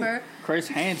remember. Chris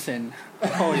Hansen.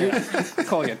 Call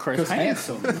you Chris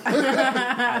Hansen.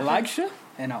 I like you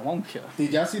and I want you.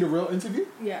 Did y'all see the real interview?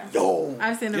 Yeah. Yo.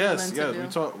 I've seen the Yes, real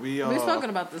interview. We've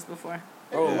spoken about this before.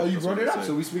 Oh, you that's brought what it I'm up, so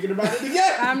saying. we speaking about it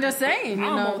again. I'm just saying, you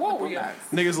know, the Boondocks.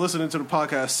 Niggas listening to the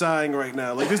podcast sighing right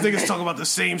now. Like, this nigga's talking about the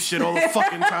same shit all the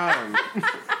fucking time.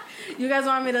 You guys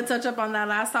want me to touch up on that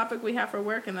last topic we have for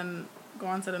work and then go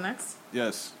on to the next?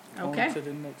 Yes. Okay. On to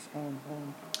the next one.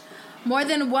 More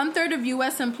than 1/3 of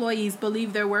U.S. employees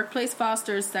believe their workplace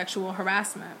fosters sexual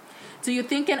harassment. Do you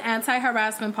think an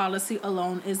anti-harassment policy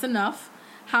alone is enough?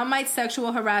 How might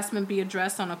sexual harassment be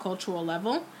addressed on a cultural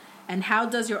level? And how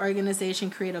does your organization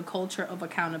create a culture of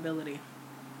accountability?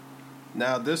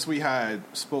 Now, this we had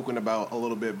spoken about a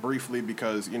little bit briefly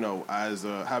because, you know, as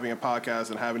having a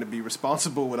podcast and having to be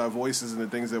responsible with our voices and the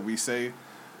things that we say,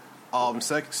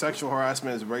 sexual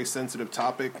harassment is a very sensitive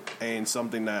topic and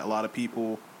something that a lot of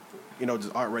people, you know,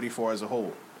 just aren't ready for as a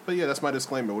whole. But yeah, that's my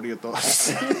disclaimer. What are your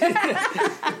thoughts?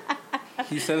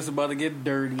 He said it's about to get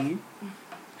dirty.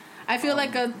 I feel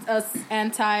like a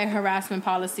anti-harassment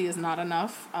policy is not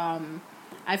enough.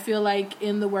 I feel like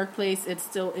in the workplace it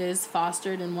still is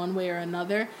fostered in one way or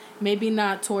another. Maybe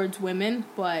not towards women,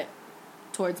 but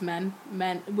towards men.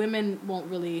 Women won't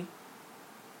really...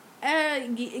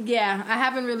 yeah, I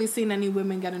haven't really seen any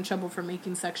women get in trouble for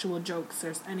making sexual jokes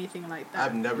or anything like that.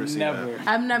 I've never seen that.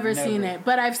 I've never seen it,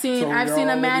 but I've seen So a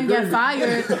you're man all get in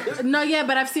fired. No, yeah,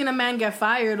 but I've seen a man get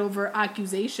fired over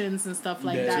accusations and stuff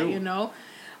like that. too. You know,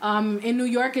 in New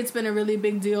York, it's been a really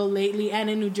big deal lately, and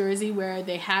in New Jersey, where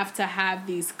they have to have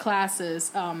these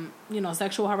classes. You know,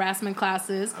 sexual harassment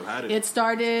classes. I've had it. It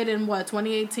started in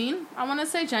 2018? I want to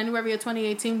say January of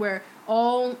 2018, where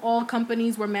all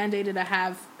companies were mandated to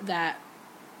have that.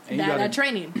 That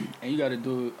training. And you got to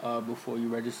do it before you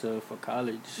register for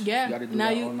college. Yeah. You got to do Now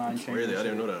that you- online training. Really? I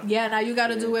didn't know that. Yeah, now you got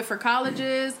to do it for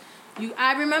colleges.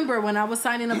 I remember when I was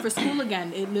signing up for school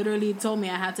again, it literally told me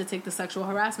I had to take the sexual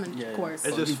harassment course.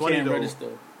 It's So just you funny can't though. register.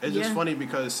 It's just Yeah. funny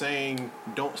because saying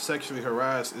don't sexually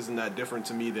harass isn't that different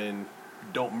to me than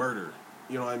don't murder.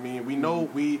 You know what I mean? We know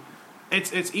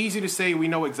it's easy to say we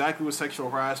know exactly what sexual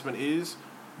harassment is,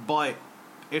 but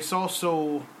it's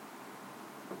also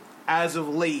as of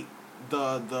late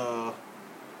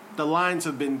the lines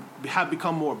have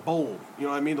become more bold. You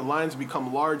know what I mean? The lines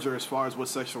become larger as far as what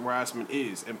sexual harassment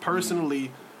is. And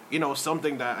personally, you know,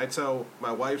 something that I tell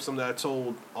my wife, something that I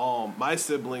told my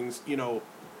siblings, you know,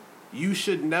 you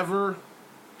should never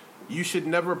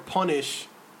punish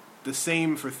the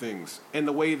same for things in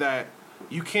the way that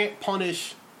you can't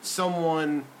punish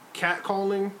someone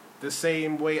catcalling the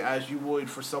same way as you would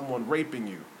for someone raping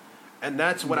you. And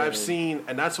that's what I've seen,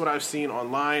 and that's what I've seen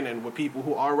online and with people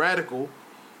who are radical,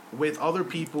 with other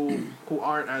people who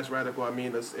aren't as radical. I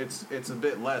mean, it's a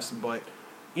bit less, but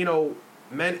you know,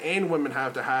 men and women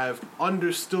have to have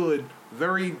understood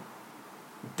very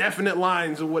definite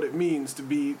lines of what it means to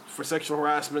be for sexual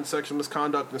harassment, sexual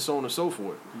misconduct, and so on and so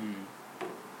forth.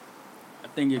 I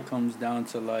think it comes down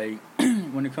to like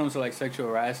when it comes to like sexual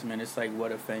harassment, it's like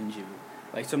what offends you.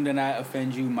 Like something that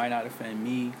offends you might not offend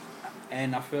me.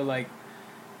 And I feel like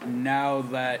now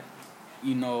that,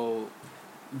 you know,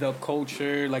 the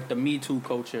culture, like the Me Too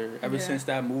culture, ever since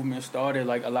that movement started,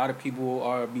 like a lot of people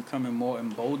are becoming more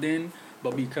emboldened.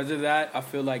 But because of that, I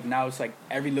feel like now it's like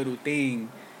every little thing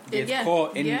gets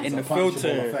caught in It's the a punishable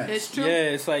filter. offense. It's true.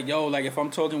 Yeah, it's like, yo, like if I'm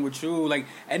talking with you, like,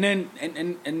 and then,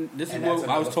 and this And is what that's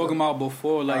I was another talking about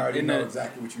before, I like already in know the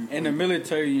exactly what you in the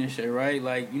military and shit, right?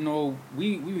 Like, you know,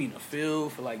 we be in the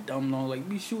field for like dumb long, like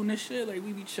we be shooting this shit, like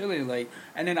we be chilling, like,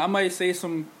 and then I might say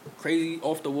some crazy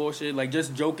off the wall shit, like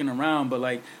just joking around, but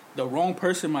like the wrong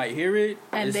person might hear it,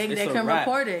 And they a can wrap.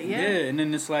 report it, yeah. and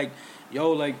then it's like,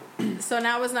 yo, like, So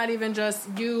now it's not even just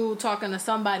you talking to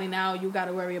somebody. Now you got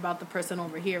to worry about the person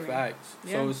overhearing. facts.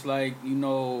 Yeah. So it's like, you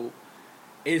know,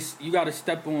 it's you got to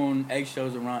step on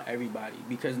eggshells around everybody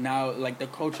because now like the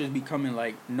culture is becoming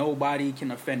like nobody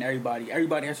can offend everybody.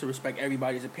 Everybody has to respect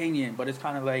everybody's opinion, but it's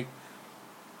kind of like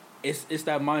it's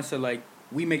that mindset like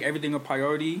we make everything a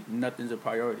priority, nothing's a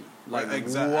priority. Like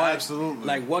Exactly. what, Absolutely.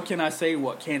 like what can I say,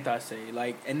 what can't I say?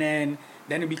 Like and then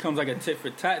it becomes like a tit for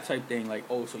tat type thing. Like,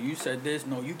 oh, so you said this,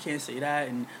 no, you can't say that,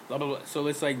 and blah blah blah. So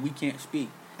it's like we can't speak.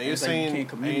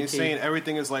 And you're saying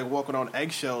everything is like walking on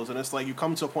eggshells, and it's like you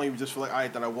come to a point you just feel like, all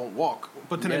right, then I won't walk.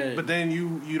 But then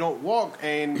you don't walk,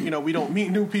 and we don't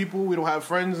meet new people, we don't have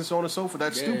friends, and so on and so forth.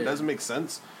 That's stupid. That doesn't make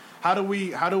sense. How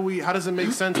does it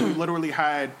make sense? We literally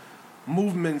had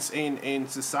movements in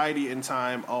society in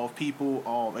time of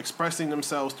people expressing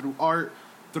themselves through art,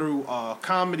 through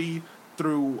comedy,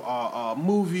 through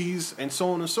movies, and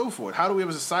so on and so forth. How do we have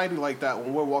a society like that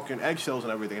when we're walking eggshells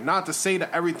and everything? And not to say that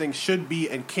everything should be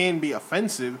and can be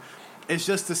offensive. It's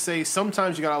just to say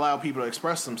sometimes you gotta allow people to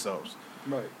express themselves.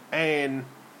 Right. And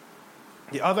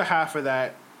the other half of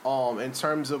that, in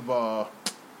terms of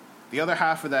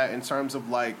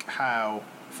like how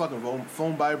fucking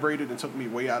phone vibrated and took me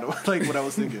way out of like what I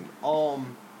was thinking.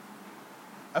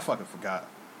 I fucking forgot.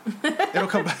 It'll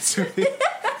come back to me.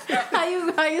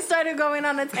 How you started going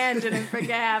on a tangent and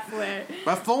forget halfway.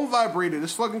 My phone vibrated.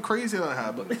 It's fucking crazy that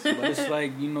happens. But it's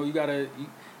like, you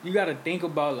gotta think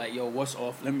about like, yo, what's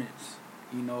off limits?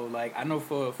 Like I know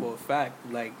for a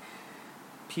fact, like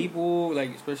people,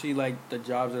 like especially like the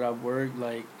jobs that I've worked,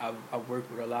 like I've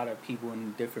worked with a lot of people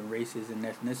in different races and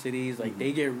ethnicities. Like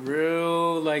they get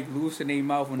real like loose in their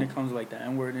mouth when it comes to like the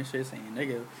N-word and shit, saying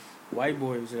nigga, white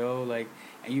boys, yo, like.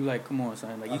 And you like, come on,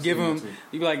 son. Like, you give them,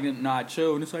 you be like, nah,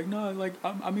 chill. And it's like, nah, like,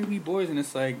 I mean, we boys. And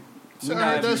it's like, so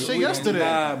I heard that shit yesterday.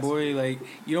 Nah, boy, like,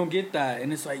 you don't get that.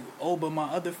 And it's like, oh, but my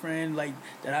other friend, like,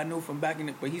 that I know from back in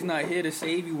the, but he's not here to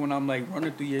save you when I'm, like,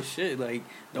 running through your shit. Like,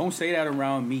 don't say that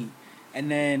around me. And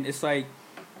then it's like,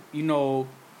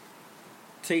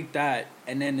 take that.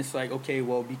 And then it's like, okay,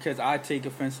 well, because I take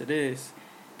offense to this,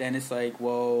 then it's like,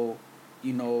 well,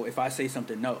 if I say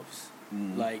something else.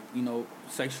 Like,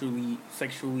 sexually,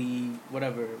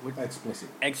 whatever.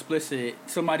 Explicit.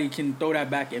 Somebody can throw that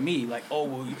back at me. Like, oh,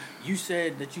 well, you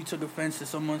said that you took offense to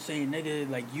someone saying nigga,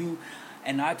 like you,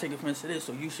 and I take offense to this,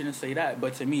 so you shouldn't say that.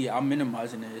 But to me, I'm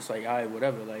minimizing it. It's like, all right,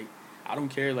 whatever. Like, I don't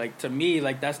care. Like, to me,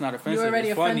 like, that's not offensive. You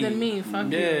already it's offended funny. me.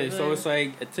 Fuck you. Yeah, so it's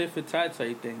like a tit for tat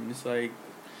type thing. It's like,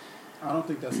 I don't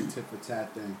think that's a tit for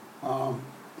tat thing.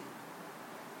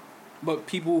 But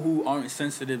people who aren't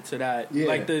sensitive to that,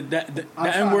 like the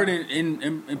N-word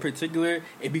in particular,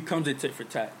 it becomes a tit for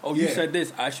tat. Oh, you said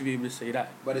this, I should be able to say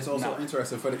that. But it's also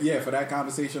interesting for that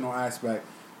conversational aspect.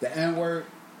 The N-word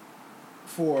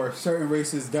for certain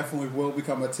races definitely will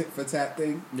become a tit for tat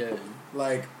thing. Yeah.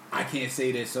 Like, I can't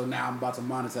say this, so now I'm about to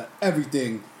monitor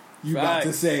everything you about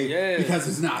to say because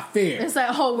it's not fair. It's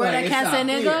like, oh, word, I can't say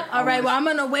nigga? Fair. All right, well, I'm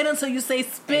going to wait until you say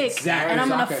spick. Exactly. And I'm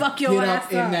going to fuck your ass up.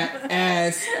 Get up in that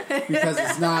ass because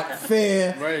it's not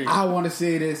fair. Right. I want to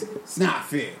say this. It's not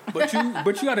fair. But you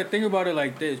got to think about it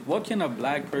like this. What can a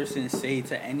black person say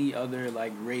to any other,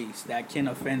 like, race that can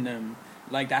offend them?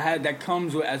 Like, that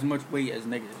comes with as much weight as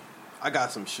niggas. I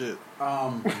got some shit. I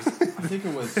think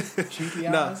it was Cheeky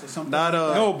Eyes or something.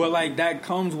 No, but like that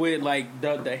comes with like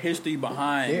the history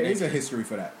behind. There is a history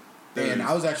for that, and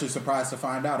I was actually surprised to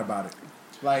find out about it.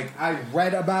 Like I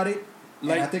read about it,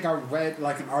 and I think I read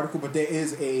like an article, but there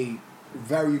is a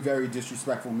very, very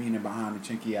disrespectful meaning behind the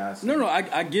Chinky Eyes. No,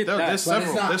 I get that.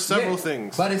 There's several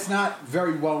things, but it's not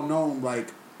very well known. Like.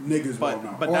 Niggas won't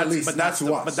know.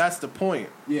 But that's the point.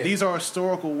 Yeah. These are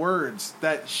historical words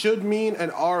that should mean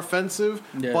and are offensive,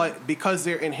 but because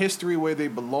they're in history where they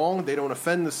belong, they don't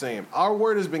offend the same. Our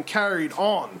word has been carried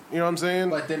on. You know what I'm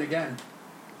saying? But then again,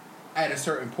 at a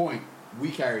certain point, we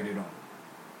carried it on.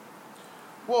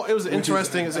 Well, it was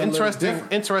interesting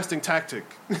tactic.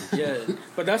 Yeah,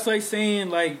 but that's like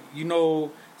saying like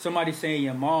somebody saying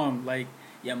your mom like.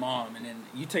 Your mom, and then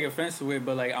you take offense to it,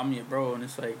 but like I'm your bro, and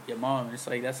it's like your mom, and it's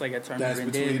like that's like a term. That's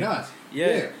between us.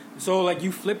 Yeah. So like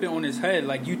you flip it on his head,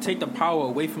 like you take the power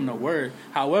away from the word.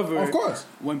 However, of course,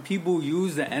 when people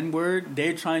use the N-word,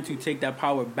 they're trying to take that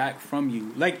power back from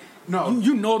you. Like no,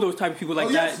 you know those type of people like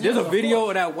that. There's a video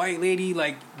of that white lady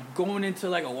like going into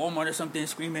like a Walmart or something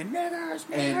screaming niggers,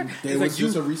 and there was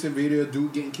just a recent video of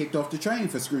dude getting kicked off the train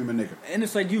for screaming nigger. And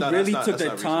it's like you really took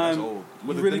the time.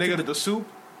 With the nigga to the soup.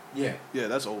 Yeah,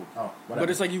 that's old. Oh, but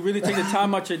it's like you really take the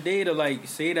time out your day to like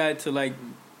say that to like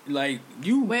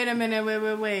you. Wait a minute,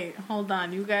 wait. Hold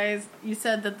on, you guys. You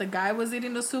said that the guy was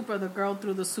eating the soup, or the girl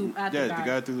threw the soup at the guy. Yeah, the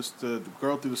guy the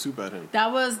girl threw the soup at him.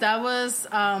 That was.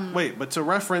 Wait, but to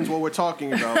reference what we're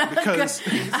talking about, because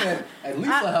you said at least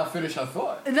let her finish her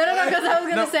thought. No, because I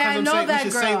was gonna say I know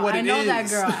that girl. I know that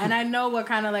girl, and I know what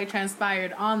kind of like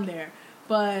transpired on there.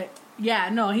 But yeah,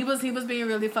 no, he was being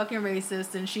really fucking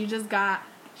racist, and she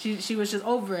She was just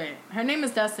over it. Her name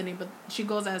is Destiny, but she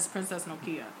goes as Princess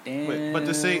Nokia. Wait, but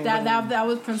to say that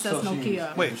was Princess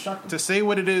Nokia. Wait, to say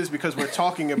what it is because we're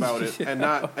talking about it and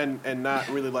not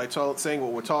really like saying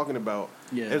what we're talking about.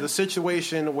 Yeah. There's a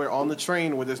situation where on the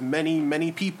train where there's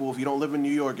many people. If you don't live in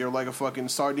New York, you're like a fucking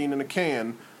sardine in a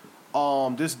can.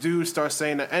 This dude starts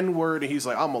saying the N-word, and he's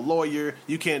like, I'm a lawyer,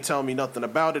 you can't tell me nothing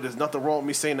about it, there's nothing wrong with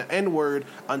me saying the N-word,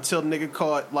 until the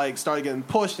nigga started getting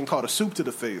pushed and caught a soup to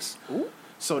the face. Ooh.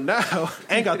 So now,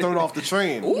 and got thrown off the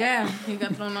train. Ooh. Yeah, he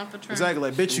got thrown off the train.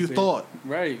 Exactly, like, bitch, you thought.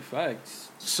 Right, facts.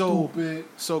 So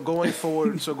going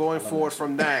forward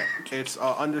from that, it's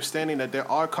understanding that there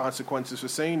are consequences for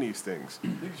saying these things. I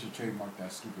think you should trademark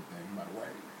that stupid thing, by the way.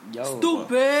 Yo,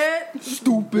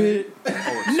 Stupid.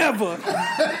 Never.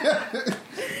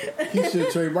 He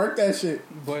should trademark that shit.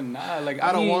 But nah, like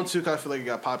I don't want to because I feel like it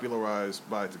got popularized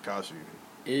by Tekashi.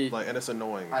 And it's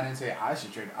annoying. I didn't say I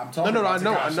should trade. I'm talking No, about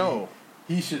I know.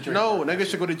 He should trade. No, nigga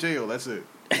should go to jail. That's it.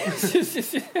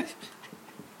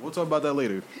 We'll talk about that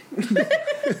later.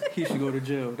 He should go to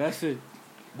jail. That's it.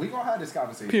 We gonna have this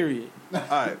conversation. Period. All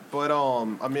right, but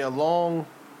I mean, along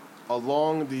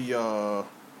the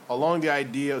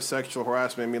idea of sexual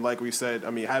harassment, I mean, like we said,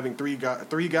 I mean, having three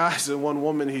guys and one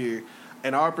woman here,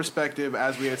 in our perspective,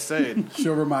 as we had said,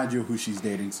 she'll remind you who she's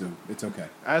dating soon. It's okay.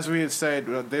 As we had said,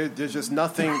 there's just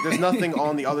nothing. There's nothing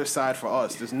on the other side for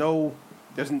us.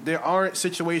 There aren't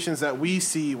situations that we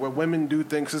see where women do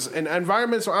things. 'Cause in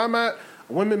environments where I'm at,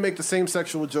 women make the same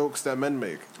sexual jokes that men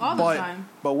make. All the time.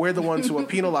 But we're the ones who are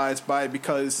penalized by it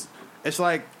because it's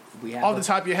like, off the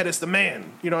top of your head, it's the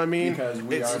man. You know what I mean?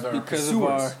 Because of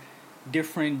our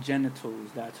different genitals.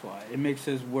 That's why it makes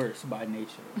us worse by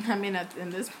nature. I mean,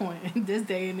 in this point, in this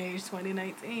day and age,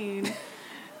 2019,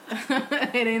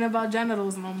 it ain't about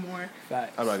genitals no more.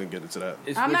 Facts. I'm not gonna get into that.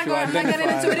 I'm not getting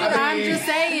into it either. I'm just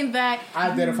saying that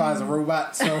I identify as a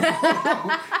robot, so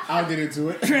I'll get into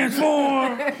it.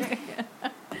 Transform.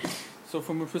 So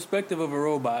from a perspective of a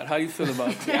robot, how do you feel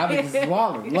about that? Y'all niggas is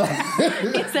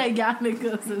wildin'. He said y'all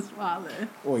niggas is wildin'.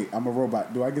 Wait, I'm a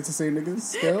robot. Do I get to say niggas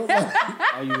still?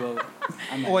 Are you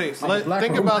Wait,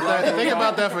 think about that. Think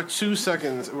about that for 2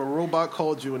 seconds. If a robot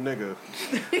called you a nigga.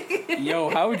 Yo,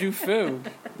 how would you feel?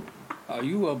 Are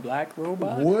you a black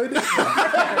robot? Would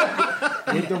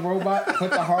the robot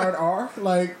put the hard R?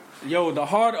 Like, yo, the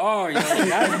hard R, yo,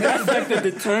 that's like the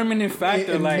determining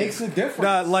factor. It like, makes a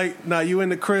difference. You in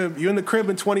the crib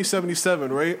in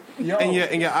 2077, right? Yo. And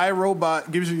your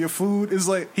iRobot gives you your food. It's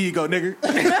like, here you go, nigga.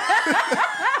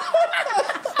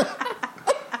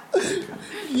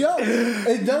 Yo,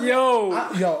 it doesn't.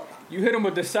 Yo, you hit him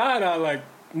with the side eye, like.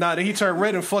 Nah, then he turned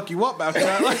red and fuck you up after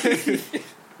that. Like,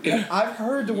 I've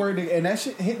heard the word nigga, and that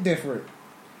shit hit different.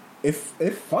 It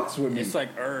fucks with me. It's like,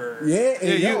 I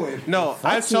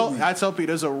tell people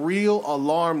there's a real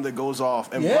alarm that goes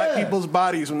off in black people's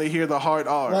bodies when they hear the hard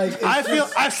R. Like,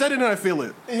 I said it and I feel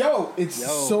it. It's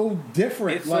so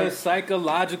different. It's like, a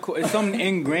psychological. It's something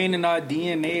ingrained in our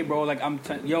DNA, bro. Like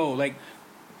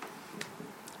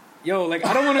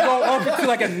I don't want to go off into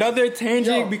like another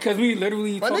tangent because we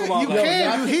literally talk about you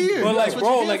hear. But like,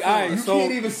 bro, like, you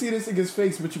can't even see this in his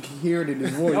face, but you can hear it in his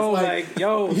voice. He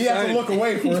has to look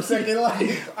away for a second,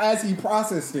 like as he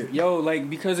processed it. Yo, like,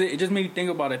 because it just made me think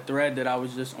about a thread that I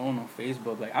was just on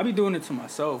Facebook. Like, I be doing it to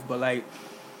myself, but like,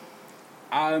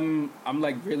 I'm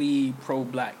like really pro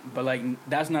black, but like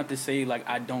that's not to say like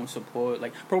I don't support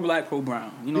like pro black, pro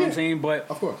brown. You know what I'm saying? But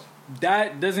of course,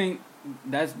 that doesn't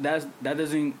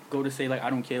go to say like I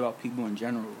don't care about people in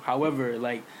general. However,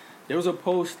 like there was a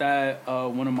post that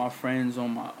one of my friends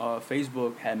on my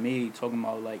Facebook had made talking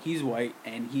about like he's white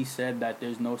and he said that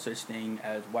there's no such thing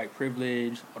as white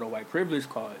privilege or the white privilege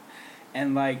card,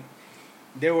 and like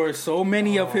there were so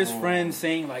many of his friends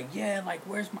saying like, yeah, like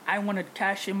I want to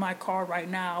cash in my car right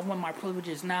now. I want my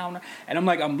privileges now. And I'm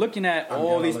like, I'm looking at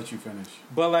all these. Let you finish.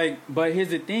 But here's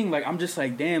the thing. Like, I'm just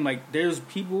like, damn. Like, there's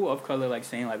people of color like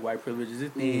saying like white privilege is a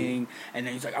thing, and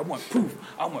then he's like, I want proof.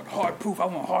 I want hard proof. I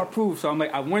want hard proof. So I'm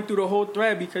like, I went through the whole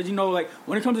thread because like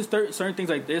when it comes to certain things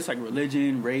like this, like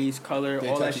religion, race, color,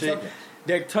 all that shit,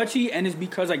 they're touchy, and it's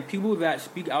because like people that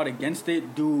speak out against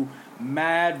it do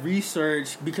mad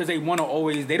research because they want to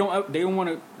always they don't want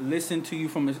to listen to you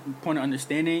from a point of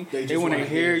understanding. They want to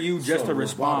hear you just to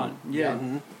respond. Yeah.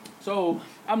 Mm-hmm. So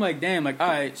I'm like, damn, like, all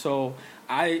right. So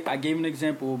I gave an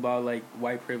example about like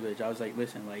white privilege. I was like,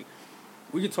 listen, like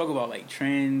we could talk about like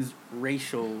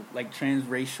transracial,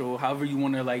 however you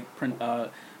want to like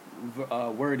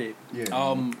word it.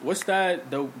 Yeah. What's that?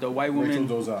 The white woman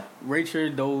Rachel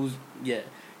Doze. Yeah.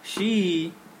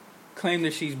 She claimed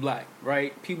that she's black,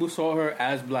 right? People saw her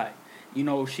as black. You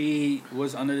know, she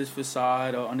was under this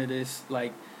facade or under this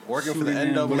like Working for the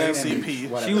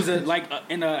NAACP. She was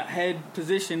in a head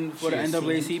position for the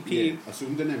NAACP.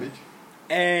 Assumed an image.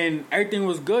 And everything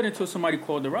was good until somebody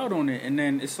called her out on it. And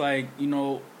then it's like,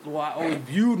 I always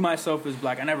viewed myself as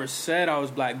black. I never said I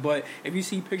was black. But if you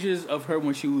see pictures of her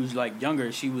when she was like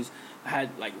younger, she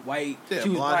had like white, she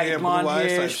was blonde hair, blonde blue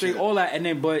hair, eyes, straight, all that. And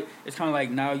then, but it's kind of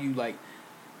like now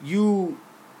you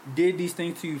did these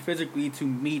things to you physically to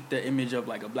meet the image of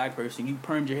like a black person. You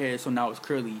permed your hair, so now it's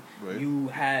curly. Right. You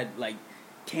had like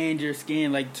tanned your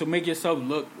skin, like to make yourself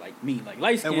look like me, like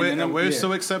light skin. And we're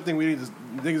so accepting. We need to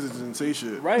niggas didn't say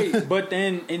shit, right? But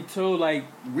then until like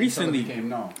recently, became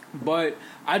known. But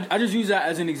I just use that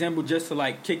as an example just to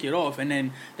like kick it off, and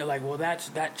then they're like, well, that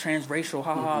transracial,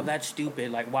 haha, that's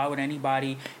stupid. Like, why would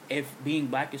anybody, if being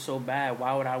black is so bad,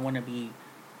 why would I want to be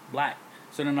black?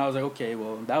 So then I was like, okay,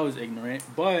 well, that was ignorant.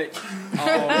 But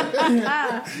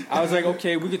I was like,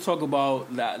 okay, we could talk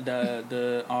about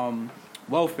the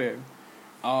welfare,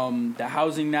 the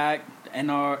Housing Act,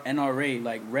 NRA,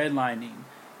 like redlining,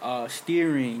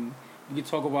 steering. We could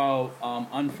talk about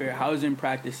unfair housing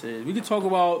practices. We could talk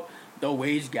about the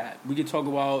wage gap. We could talk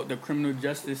about the criminal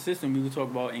justice system. We could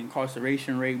talk about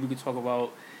incarceration rate. We could talk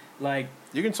about like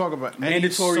you can talk about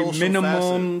mandatory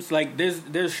minimums. Facet. Like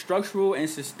there's structural and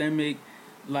systemic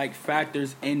like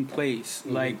factors in place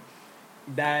like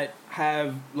that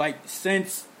have like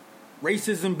since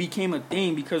racism became a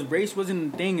thing, because race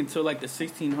wasn't a thing until like the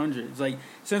 1600s. Like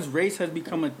since race has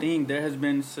become a thing, there has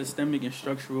been systemic and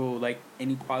structural like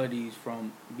inequalities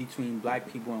from between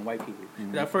black people and white people.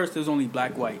 At first there was only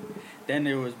black white, then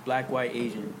there was black white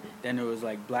Asian, then there was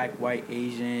like black white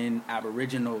Asian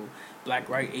Aboriginal, black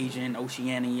white Asian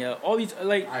Oceania, all these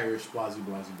like Irish, blah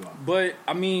blah blah. But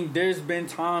I mean, there's been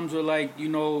times where like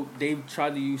they've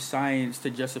tried to use science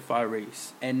to justify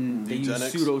race, and they use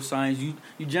pseudoscience.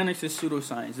 Eugenics is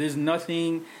pseudoscience. There's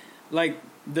nothing like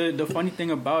the funny thing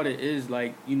about it is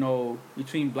like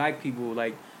between black people,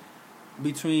 like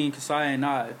between Kasai and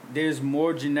I, there's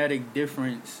more genetic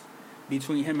difference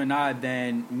between him and I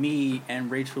than me and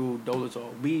Rachel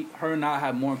Dolezal. Her and I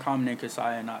have more in common than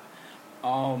Kasai and I.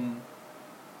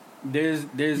 There's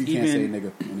you even can't say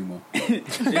nigga anymore.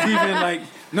 There's even like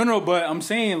no, but I'm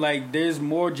saying like there's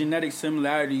more genetic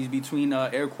similarities between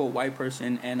a air quote white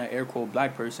person and a air quote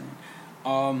black person,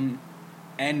 and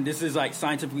this is like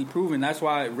scientifically proven. That's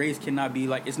why race cannot be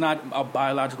like, it's not a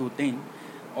biological thing.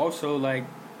 Also, like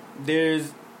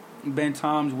there's been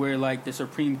times where like the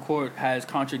Supreme Court has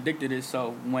contradicted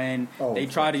itself when they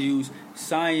try to use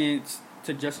science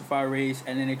to justify race,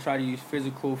 and then they try to use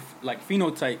physical like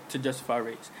phenotype to justify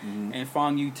race. And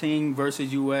Fong Yu Ting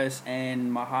versus U.S.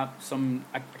 and I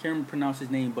can't pronounce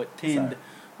his name, but Tind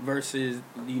versus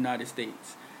the United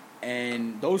States.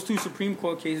 And those two Supreme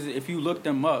Court cases, if you look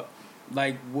them up,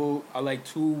 like are like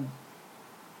two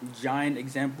giant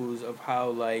examples of how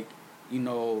like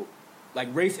like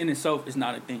race in itself is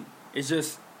not a thing. It's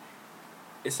just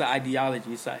it's an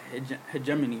ideology. It's a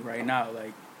hegemony right now.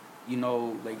 Like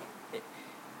like.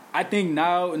 I think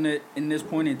now in this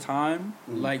point in time,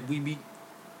 like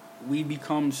we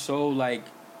become so like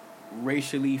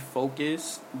racially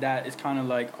focused that it's kind of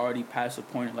like already past the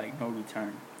point of like no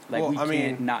return. Like we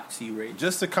can't not see race.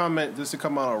 Just to come out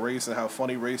on race and how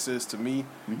funny race is to me,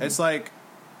 it's like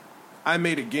I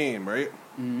made a game, right?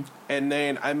 And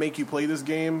then I make you play this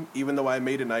game, even though I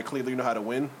made it and I clearly know how to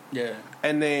win. Yeah.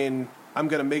 And then I'm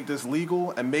gonna make this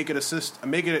legal and make it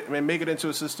into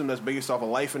a system that's based off of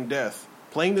life and death.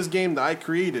 Playing this game that I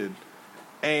created,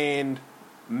 and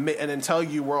then tell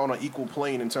you we're on an equal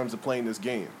plane in terms of playing this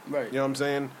game. Right. You know what I'm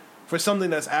saying? For something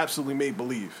that's absolutely made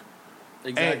believe.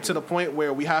 Exactly. And to the point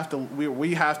where we have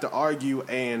to argue,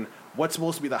 and what's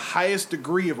supposed to be the highest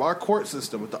degree of our court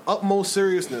system with the utmost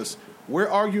seriousness, we're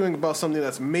arguing about something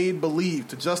that's made believe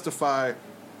to justify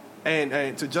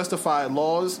and to justify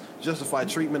laws, justify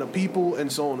treatment of people, and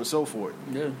so on and so forth.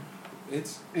 Yeah.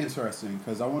 It's interesting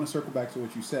because I want to circle back to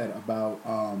what you said about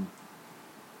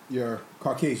your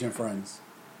Caucasian friends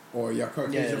or your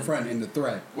Caucasian friend in the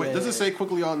thread. Wait, does it say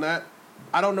quickly on that?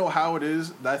 I don't know how it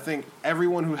is that I think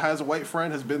everyone who has a white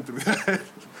friend has been through that.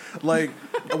 Like,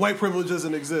 white privilege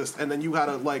doesn't exist, and then you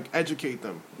gotta like educate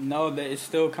them. No, that it's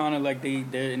still kind of like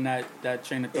they're in that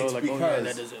train of thought. It's like, because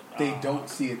that doesn't. They don't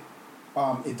see it.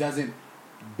 It doesn't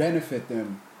benefit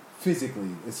them physically.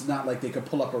 It's not like they could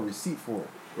pull up a receipt for it.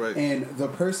 Right. And the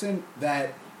person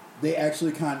that they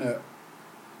actually kind of,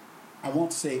 I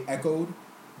won't say echoed,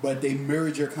 but they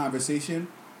mirrored your conversation,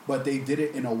 but they did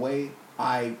it in a way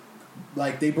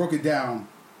they broke it down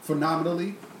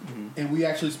phenomenally, and we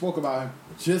actually spoke about him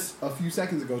just a few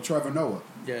seconds ago, Trevor Noah.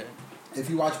 Yeah. if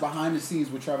you watch Behind the Scenes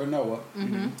with Trevor Noah,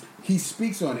 he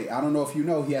speaks on it. I don't know if you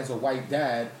know, he has a white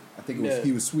dad. I think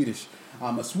he was Swedish.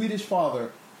 A Swedish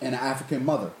father and an African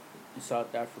mother. In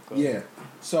South Africa. Yeah.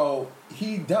 So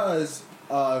he does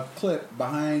a clip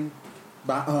between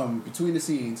the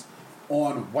scenes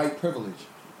on white privilege.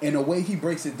 And the way he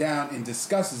breaks it down and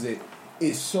discusses it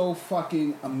is so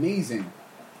fucking amazing.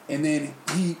 And then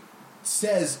he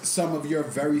says some of your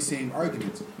very same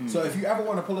arguments. So if you ever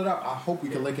want to pull it up, I hope we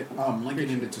can link it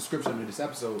in the description of this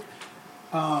episode.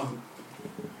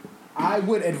 I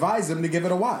would advise them to give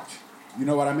it a watch. You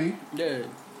know what I mean? Yeah.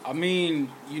 I mean,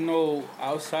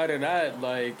 outside of that,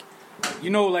 like,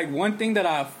 one thing that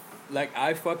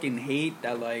I fucking hate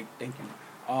that, like,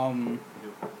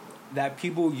 that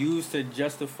people use to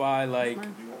justify,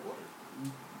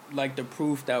 like the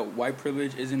proof that white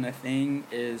privilege isn't a thing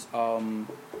is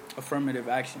affirmative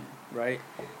action, right?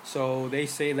 So they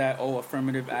say that,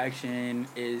 affirmative action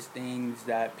is things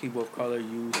that people of color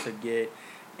use to get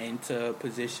into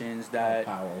positions that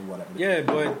power or whatever. Yeah,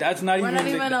 but that's not We're not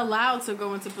even allowed to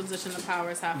go into position of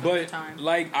powers half of the time.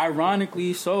 Like,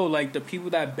 ironically so, like, the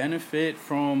people that benefit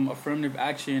from affirmative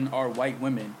action are white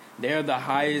women. They're the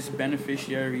highest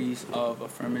beneficiaries of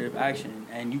affirmative action,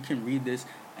 and you can read this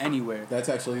anywhere. That's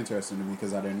actually interesting to me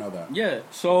because I didn't know that. Yeah,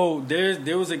 so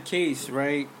there was a case,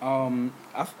 right? I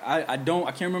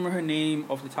can't remember her name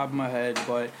off the top of my head,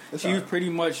 but she was pretty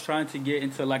much trying to get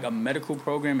into like a medical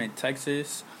program in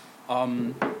Texas,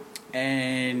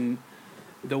 and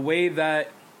the way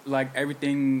that like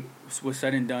everything was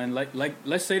said and done, like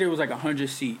let's say there was like 100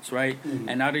 seats, right?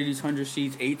 And out of these 100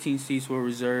 seats, 18 seats were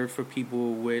reserved for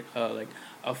people with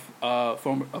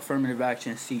affirmative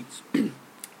action seats,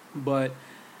 but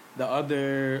the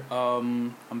other,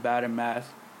 I'm bad at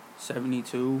math,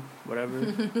 72, whatever.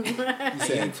 You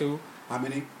said 82. How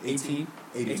many? 18?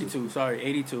 82, sorry,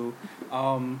 82.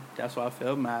 That's why I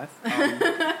failed math.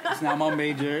 It's not my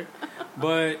major.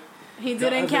 But he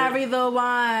didn't carry the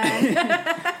one.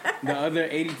 The other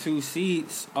 82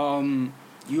 seats,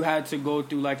 you had to go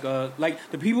through like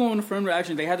the people on affirmative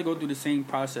action, they had to go through the same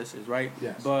processes, right?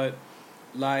 Yes. But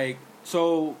like,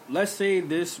 so let's say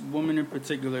this woman in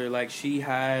particular, like she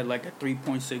had like a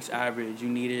 3.6 average. You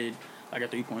needed like a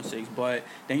 3.6, but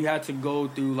then you had to go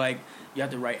through like, you had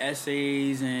to write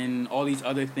essays and all these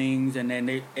other things, and then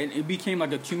it became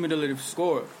like a cumulative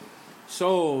score.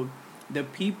 So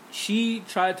she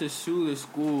tried to sue the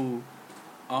school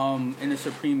in the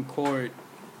Supreme Court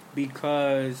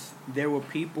because there were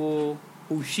people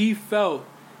who she felt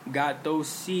got those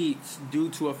seats due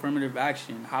to affirmative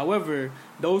action. However,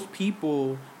 those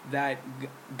people that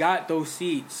got those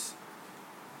seats,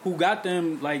 who got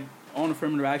them like on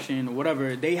affirmative action or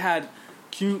whatever, they had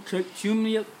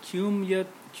cumulative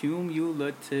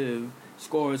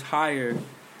scores higher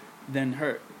than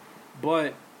her.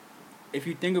 But if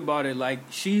you think about it, like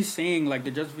she's saying, like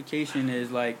the justification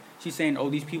is like she's saying,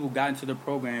 these people got into the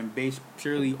program based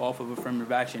purely off of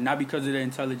affirmative action, not because of their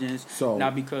intelligence,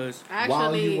 not because. Actually,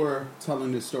 while you were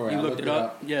telling this story, you I looked it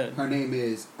up. Yeah, her name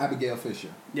is Abigail Fisher.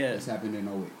 Yeah, this happened in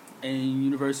 08. In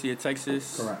University of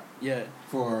Texas. Correct. Yeah.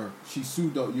 She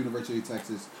sued the University of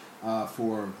Texas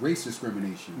for race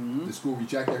discrimination. Mm-hmm. The school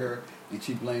rejected her, and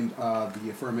she blamed the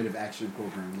affirmative action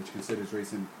program, which considers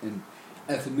race and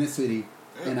ethnicity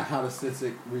in a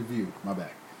holistic review. My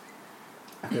bad.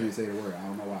 I couldn't say the word. I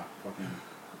don't know why. Fucking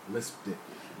lisped it.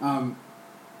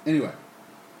 Anyway,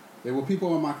 there were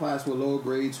people in my class with lower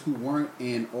grades who weren't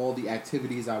in all the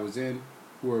activities I was in,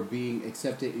 who were being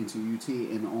accepted into UT,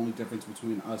 and the only difference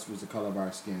between us was the color of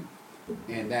our skin.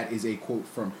 And that is a quote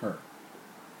from her.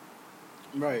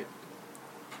 Right.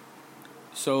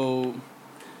 So,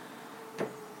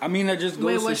 I mean, that just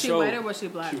goes to show... Wait, was she white or was she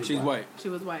black? She's white. She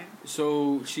was white.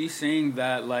 So, she's saying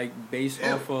that, like, based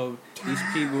off of these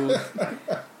people...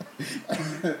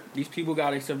 these people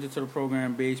got accepted to the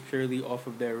program based purely off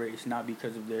of their race, not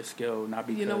because of their skill, not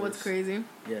because... You know what's crazy?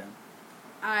 Yeah.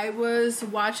 I was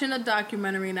watching a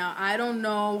documentary now. I don't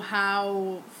know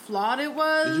how flawed it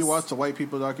was. Did you watch the white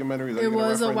people documentary? It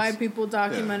was a white people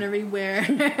documentary where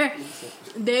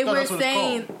they were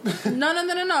saying, no.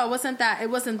 It wasn't that. It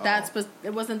wasn't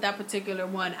that particular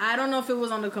one. I don't know if it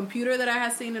was on the computer that I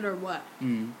had seen it or what.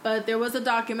 But there was a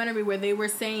documentary where they were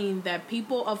saying that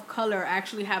people of color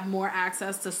actually have more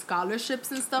access to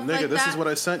scholarships and stuff like that. This is what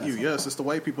I sent you. Yes, it's the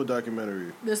white people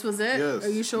documentary. This was it? Yes.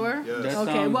 Are you sure? Yes.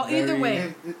 Okay. Well, either way.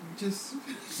 Just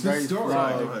very story.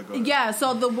 Yeah,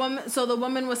 so the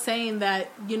woman was saying that,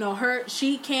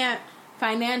 she can't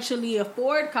financially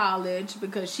afford college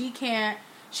because she can't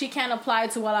apply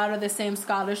to a lot of the same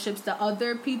scholarships that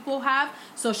other people have.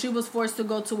 So she was forced to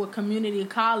go to a community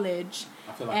college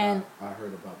feel like and I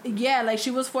heard about this. yeah, like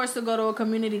she was forced to go to a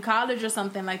community college or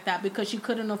something like that because she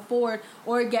couldn't afford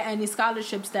or get any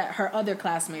scholarships that her other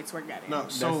classmates were getting. No,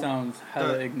 so that sounds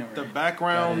hella ignorant. The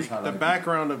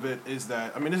background of it is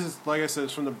that, I mean, this is, like I said,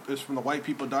 it's from the white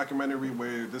people documentary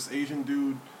where this Asian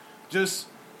dude just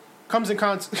comes in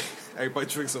contact. Everybody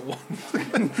drinks at once.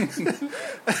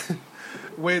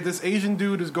 Where this Asian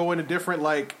dude is going to different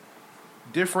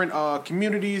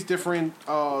communities, different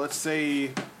let's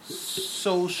say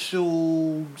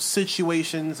social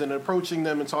situations, and approaching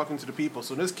them and talking to the people.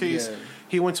 So in this case,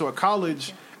 he went to a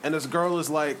college, and this girl is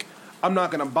like, I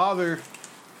can't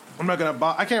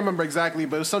remember exactly,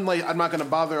 but it was something like, I'm not gonna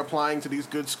bother applying to these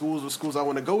good schools or schools I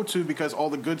want to go to because all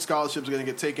the good scholarships are gonna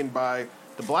get taken by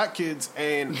the black kids,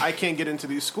 and I can't get into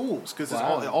these schools because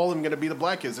all of them gonna be the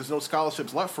black kids. There's no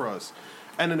scholarships left for us.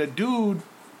 And then a dude,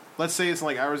 let's say it's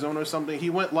like Arizona or something, he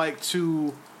went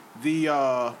to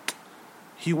the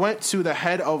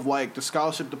head of like the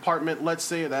scholarship department, let's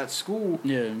say, of that school.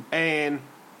 Yeah. And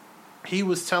he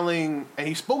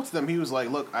spoke to them. He was like,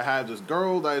 look, I had this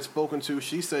girl that I had spoken to.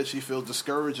 She said she feels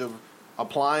discouraged of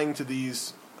applying to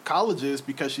these colleges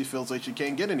because she feels like she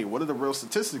can't get any. What are the real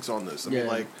statistics on this? I mean,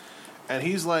 like, and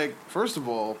he's like, first of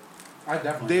all,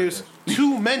 there's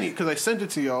too many, because I sent it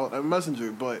to y'all on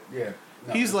Messenger, but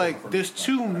he's like, there's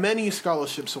too many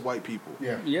scholarships for white people.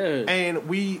 And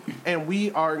we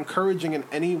are encouraging in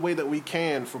any way that we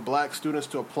can for black students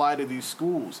to apply to these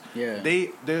schools.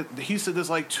 He said there's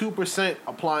like 2%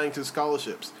 applying to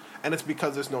scholarships, and it's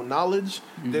because there's no knowledge,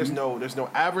 there's no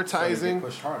advertising. So they get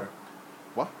pushed harder.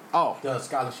 What? Oh, the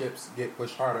scholarships get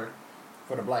pushed harder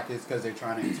for the black kids because they're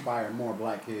trying to inspire more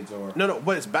black kids. Or no,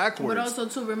 but it's backwards. But also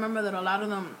too, remember that a lot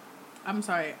of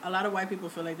white people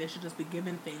feel like they should just be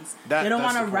given things. They don't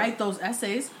want to write those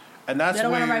essays. And that's they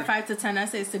don't want to where, write 5 to 10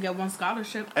 essays to get one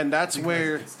scholarship. And that's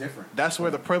where it's different. That's where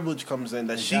the privilege comes in.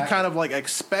 That she kind of like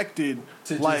expected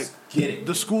to like just get it.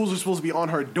 The schools are supposed to be on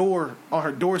her doorstep.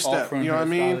 Offering, you know what I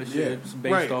mean?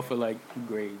 Based off of like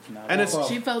grades. And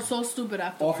she felt so stupid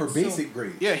afterwards. Off her basic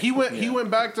grades. Yeah, he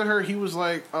went back to her. He was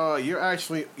like, "You're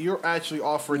actually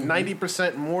offered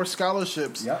 90% more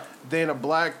scholarships than a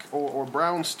black or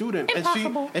brown student."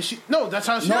 Impossible. And she no, that's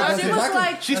how she. No, she was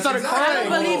like, she started crying. I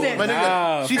don't believe it.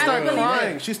 She started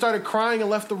crying. She started crying and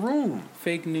left the room.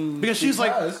 Fake news. Because she's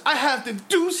like, I have to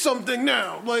do something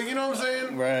now. Like, you know what I'm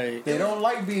saying? Right. They don't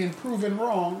like being proven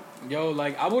wrong. Yo,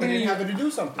 like, I wouldn't even having to do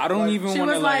something. I don't even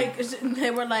want to, like...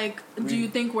 They were like, do you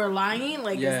think we're lying?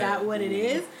 Like, is that what it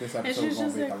is? This episode is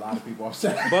going to make a lot of people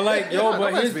upset. But, like,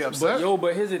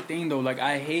 but here's the thing, though. Like,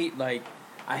 I hate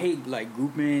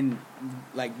grouping,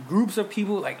 like, groups of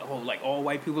people, like all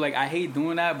white people. Like, I hate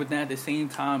doing that, but then at the same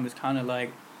time, it's kind of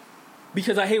like...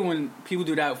 Because I hate when people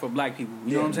do that for black people.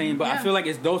 You know what I'm saying? But I feel like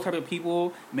it's those type of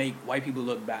people make white people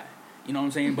look bad. You know what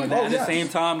I'm saying? But at the same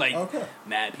time, like,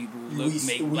 mad people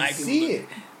make black people see look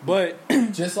bad.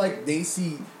 But just like they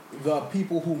see the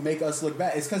people who make us look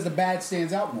bad, it's because the bad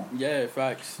stands out more. Yeah,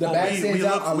 facts. The bad stands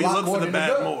out a lot more than the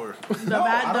good. More.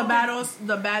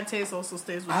 The bad taste also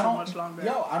stays with so much longer.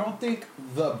 Yo, I don't think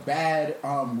the bad.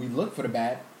 We look for the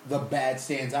bad. The bad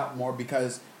stands out more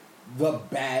because the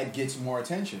bad gets more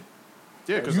attention.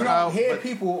 Yeah, because you don't hear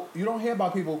people. You don't hear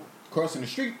about people crossing the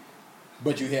street,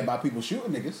 but you hear about people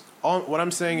shooting niggas. What I'm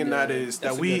saying in that is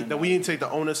that we need to take the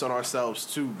onus on ourselves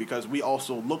too, because we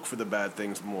also look for the bad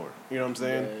things more. You know what I'm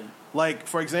saying? Yeah. Like,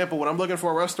 for example, when I'm looking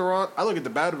for a restaurant, I look at the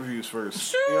bad reviews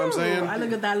first. Sure. You know what I'm saying? I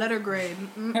look at that letter grade.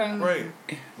 Right.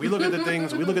 We look at the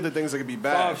things. We look at the things that could be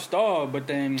bad. 5-star, but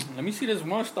then let me see this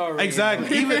 1-star rating.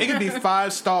 Exactly. Even it could be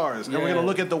 5 stars, and we're gonna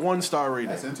look at the 1-star rating.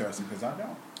 That's interesting because I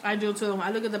don't. I do too.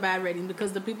 I look at the bad rating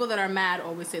because the people that are mad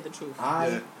always say the truth.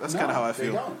 That's kind of how I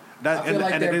feel.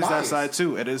 And it is biased. That side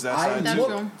too. It is that side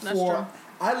too. That's true.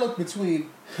 I look between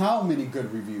how many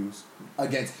good reviews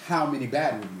against how many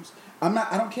bad reviews.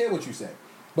 I don't care what you say.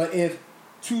 But if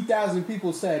 2,000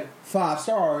 people said 5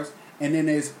 stars and then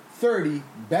there's 30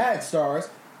 bad stars,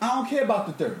 I don't care about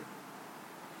the 30.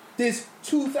 There's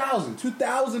 2,000.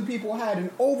 2,000 people had an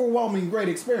overwhelming great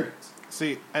experience.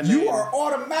 See, and you are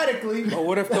automatically. But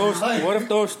what if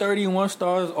those 31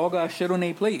 stars all got shit on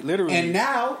their plate, literally? And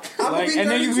now,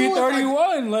 and then you be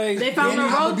 31. Like they found a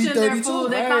roach in their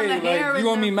food. They found a hair. You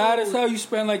gonna be mad as hell? You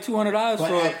spend like $200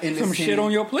 for some shit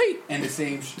on your plate. And the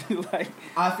same.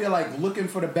 I feel like looking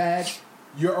for the bad,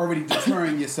 you're already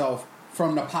deterring yourself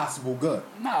from the possible good.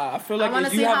 Nah, I feel like I want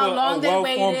to see how long they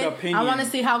waited. I want to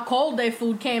see how cold their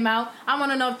food came out. I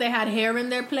want to know if they had hair in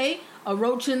their plate, a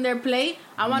roach in their plate.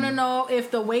 I want to know if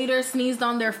the waiter sneezed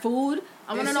on their food.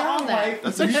 I want to know all that. Like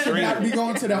That's you should extreme. not be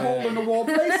going to the hole in the wall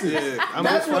places. Yeah,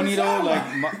 That's what funny it though. sound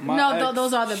Like my No, ex,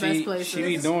 those are the best places. She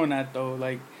be doing that though.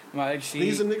 Like my ex,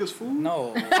 These are niggas' food? no.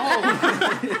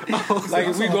 Like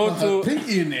if we go to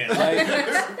pinky in there.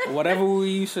 like whatever we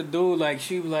used to do, like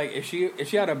she like if she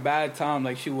had a bad time,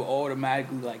 like she would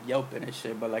automatically like yelping and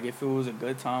shit. But like if it was a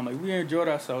good time, like we enjoyed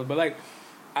ourselves. But like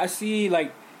I see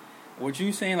like what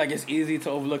you saying, like it's easy to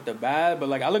overlook the bad, but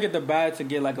like I look at the bad to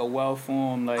get like a well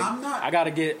formed like I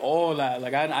gotta get all that.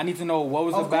 Like I need to know what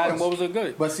was the bad and what was the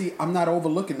good. But see, I'm not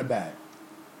overlooking the bad.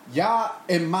 Y'all,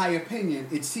 in my opinion,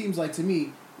 it seems like to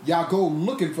me, y'all go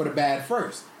looking for the bad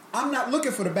first. I'm not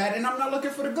looking for the bad, and I'm not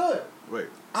looking for the good. Wait.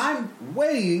 I'm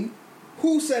weighing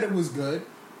who said it was good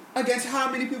against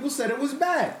how many people said it was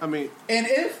bad. I mean, and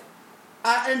if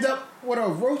I end up with a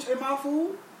roach in my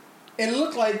food, it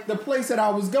looked like the place that I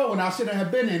was going I shouldn't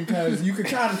have been in, because you could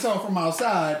kind of tell from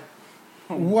outside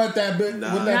what that bit.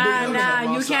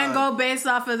 Nah, you can't go based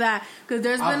off of that, because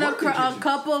there's been a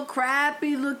couple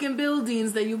crappy looking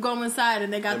buildings that you go inside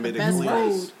and they got the best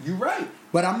food. You're right,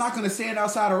 but I'm not going to stand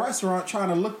outside a restaurant trying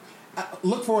to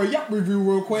look for a Yelp review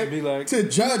real quick like, to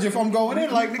judge if I'm going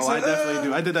in. Like, I definitely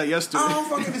do. I did that yesterday. I don't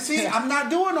fucking see. I'm not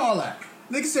doing all that.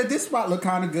 Nigga said this spot look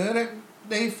kind of good.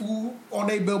 They food on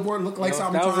their billboard look like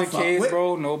something. That was the case,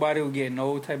 bro. Nobody would get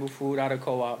no type of food out of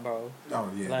co-op, bro.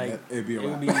 Oh yeah, like it'd be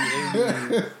it'd be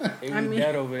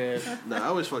dead over there. Nah, I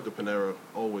always fuck the Panera.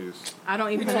 Always. I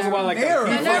don't even talk about like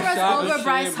Panera's over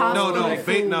Bryce Hall.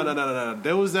 No.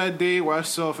 There was that day where I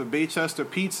saw for Baychester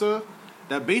Pizza.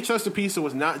 That Baychester Pizza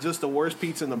was not just the worst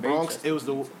pizza in the Bronx. It was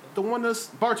the one that's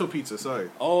Bartow Pizza. Sorry.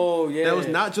 Oh yeah. That was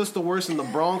not just the worst in the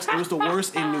Bronx. It was the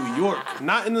worst in New York.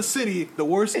 Not in the city. The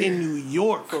worst in New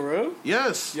York. For real?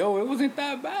 Yes. Yo, it wasn't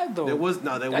that bad though.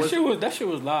 That shit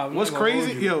was live. What's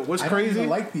crazy? Yo, what's crazy? I don't even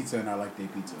like pizza, and I like their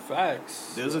pizza.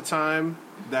 Facts. There's a time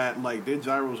that like their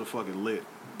gyros are fucking lit.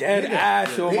 Dead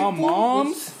ass. Yo, my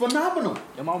mom's phenomenal.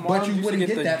 Yeah, my mom but you wouldn't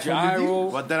get that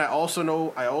gyro. But then I also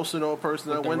know a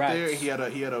person that went rats. there. And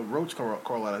he had a roach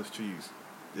crawl out of his cheese.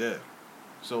 Yeah.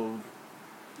 So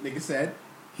nigga said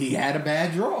he had a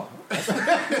bad draw.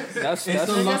 That's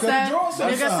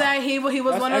nigga said he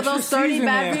was one of those 30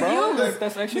 bad reviews.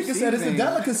 That's actually nigga said it's a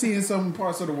delicacy in some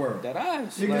parts of the world. That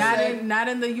ass. Not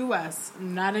in the U.S.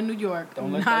 Not in New York.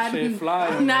 Don't let that shit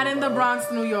fly. Not in the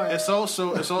Bronx, New York. It's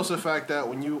also a fact that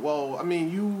when you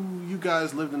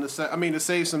guys lived in to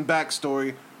say some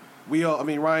backstory.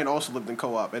 Ryan also lived in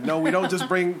co-op, and no, we don't just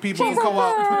bring people from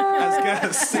co-op as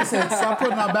guests. He said, "Stop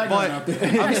putting our background out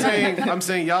there." I'm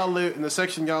saying y'all lived in the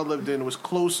section y'all lived in was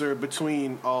closer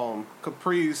between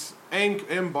Caprice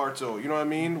and Bartow. You know what I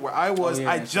mean? Where I was,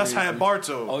 I just had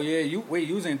Bartow. Oh yeah, you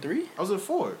was in 3? I was in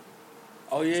 4.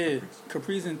 Oh yeah,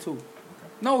 Caprice in 2. Okay.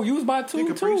 No, you was by 2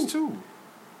 Caprice too. 2.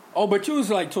 Oh, but you was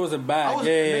like towards the back.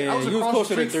 I was you was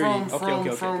closer to 3.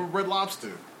 Okay. From Red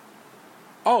Lobster.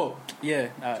 Oh yeah.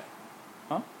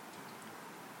 Huh?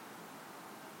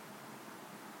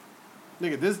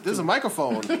 Nigga, this is a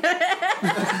microphone. Okay.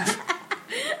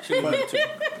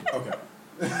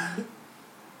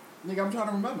 Nigga, I'm trying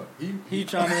to remember. He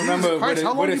trying to remember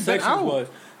what his section was.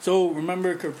 So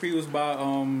remember, Capri was by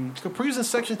Capri's in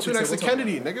section 2 next to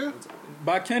Kennedy, nigga.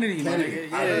 By Kennedy, nigga.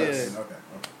 Yeah. Okay.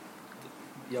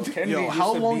 Yo, Kennedy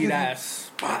how long used to be that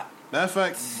spot. Matter of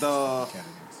fact,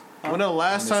 one of the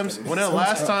last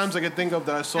times I could think of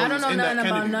that I saw I don't know in that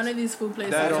nothing about Kennedy's. none of these food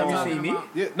places. That, I'm you talking see me? about.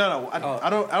 Yeah, no. I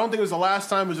don't think it was the last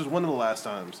time. It was just one of the last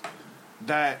times.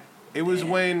 That it was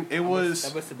when it was.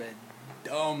 That must have been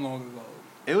dumb long ago.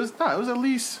 It was at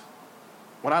least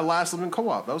when I last lived in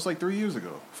co-op. That was like 4 years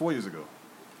ago.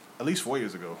 At least 4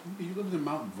 years ago. You lived in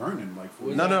Mount Vernon like 4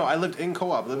 years No, I lived in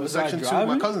co-op. I lived in section 2 of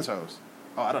my cousin's house.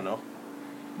 Oh, I don't know.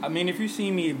 I mean, if you see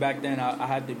me back then, I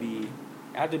had to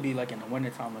be like in the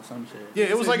wintertime or some shit. Yeah,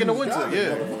 it was like in the winter.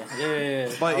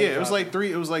 Yeah. But yeah, it was like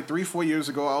 3-4 years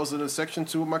ago. I was in a section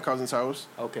 2 of my cousin's house.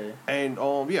 Okay. And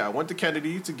I went to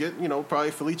Kennedy to get probably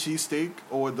Philly cheesesteak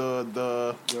or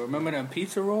the. You remember them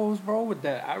pizza rolls, bro, with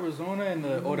the Arizona and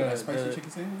the spicy chicken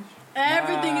sandwich?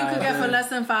 Everything you could get for less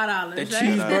than $5. The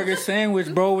cheeseburger sandwich,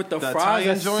 bro, with the fries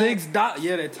at $6.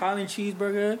 Yeah, the Italian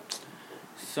cheeseburger.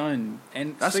 Son,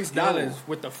 and that's $6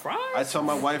 with the fries. I tell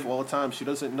my wife all the time. She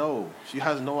doesn't know. She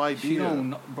has no idea. She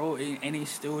don't know, bro. And it's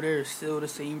still there, still the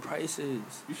same prices.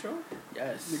 You sure?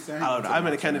 Yes. I don't know. I've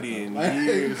been to Kennedy in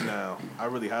years now. I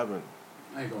really haven't.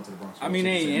 I ain't going to the Bronx. I mean,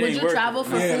 would you travel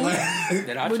for food?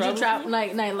 Did I would travel?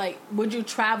 you would you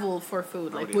travel for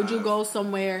food? Like, would you go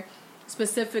somewhere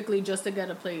specifically just to get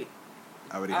a plate?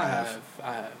 I already have.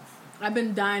 I have. I've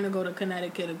been dying to go to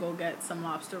Connecticut to go get some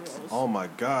lobster rolls. Oh my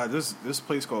god, this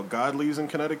place called Godley's in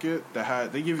Connecticut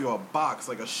they give you a box,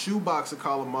 like a shoe box of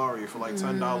calamari for like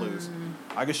 $10.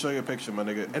 I can show you a picture, my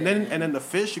nigga. And then the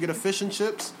fish, you get a fish and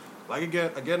chips. Like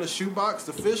again a shoe box.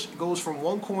 The fish goes from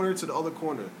one corner to the other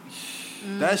corner.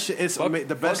 That shit is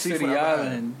the best seafood City I've ever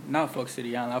Island. had. Not fuck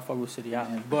City Island. I fuck with City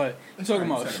Island. But you're talking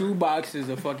about shoe boxes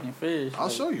of fucking fish. I'll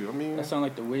show you. I mean, that sound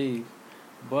like the wave.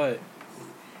 But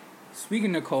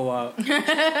speaking of co-op,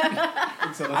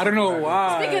 I don't know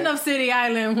why. Speaking of City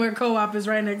Island, where co-op is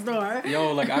right next door.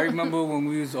 Yo, like I remember when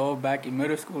we was all back in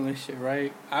middle school and shit,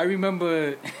 right? I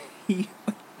remember.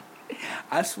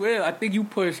 I swear, I think you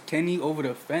pushed Kenny over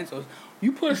the fence.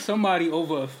 You pushed somebody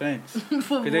over a fence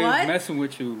because they was messing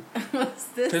with you. Because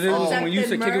it was when you used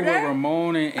to kick it with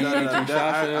Ramon and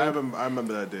I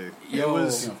remember that day. Yo, it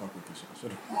was.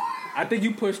 I think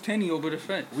you pushed Kenny over the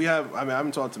fence. I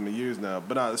haven't talked to him in years now,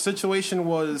 but the situation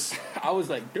was. I was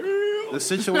like, damn. The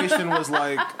situation was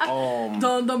like,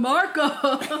 Don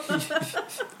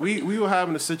DeMarco. we were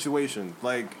having a situation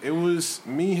like it was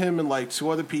me, him, and like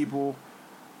two other people,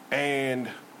 and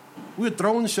we were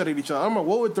throwing shit at each other. I don't remember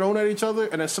what we were throwing at each other,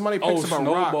 and then somebody picks up a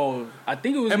rock. I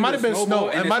think it was. It might have been snow.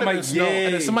 It might have been snow,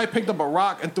 and then somebody picked up a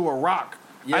rock and threw a rock.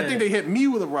 Yeah. I think they hit me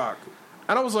with a rock,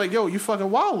 and I was like, "Yo, you fucking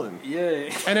wildin'."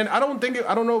 Yeah. And then I don't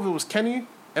know if it was Kenny.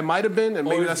 It might have been, and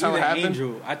maybe that's how it happened.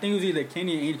 Angel. I think it was either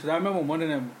Kenny or Angel because I remember one of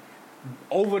them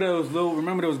over those little.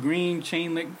 Remember those green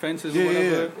chain link fences or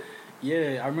whatever.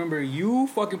 Yeah, I remember you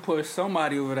fucking pushed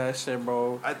somebody over that shit,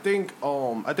 bro. I think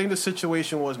the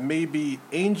situation was maybe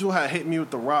Angel had hit me with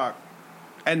the rock,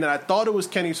 and then I thought it was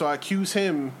Kenny, so I accused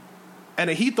him, and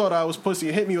then he thought I was pussy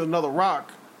and hit me with another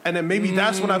rock, and then maybe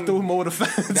that's when I threw him over the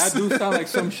fence. That dude sound like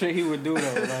some shit he would do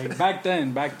though. Like back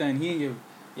then, he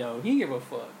didn't give a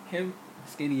fuck. Him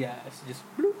skinny ass, just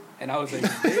bloop, and I was like,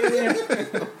 damn.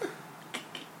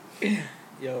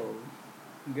 Yo,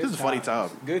 this is a funny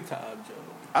time. Good time, Joe.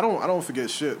 I don't forget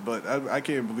shit, but I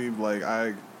can't believe like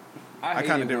I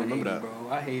kind of didn't remember that. Bro,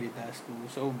 I hated that school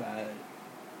so bad,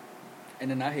 and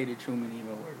then I hated Truman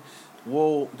even worse.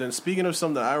 Well, then speaking of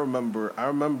something I remember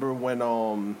when I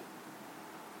don't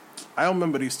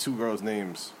remember these two girls'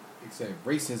 names. Except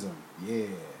racism, yeah.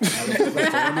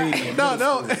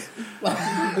 No.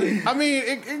 I mean,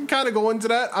 it kind of go into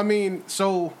that. I mean,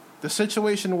 so the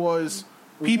situation was.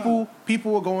 People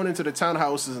were going into the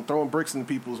townhouses and throwing bricks in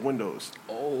people's windows.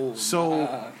 Oh,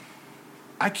 so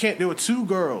I can't. There were two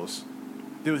girls.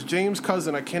 There was James'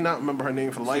 cousin. I cannot remember her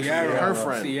name for the life of me. Her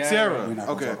friend, Sierra. We're not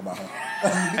gonna talk about her.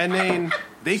 And then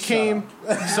they came.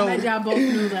 So y'all both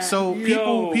knew that. So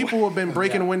people have been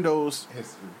breaking windows.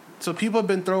 So people have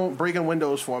been breaking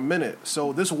windows for a minute.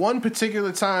 So this one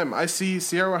particular time, I see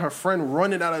Sierra and her friend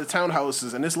running out of the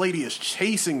townhouses, and this lady is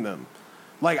chasing them.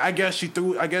 Like, I guess I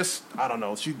don't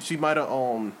know. She might have,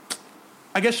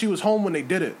 I guess she was home when they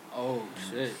did it. Oh,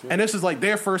 shit. And this is, like,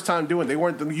 their first time doing it. They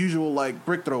weren't the usual, like,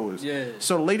 brick throwers. Yeah.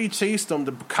 So the lady chased them.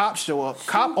 The cops show up.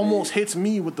 Cop almost hits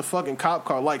me with the fucking cop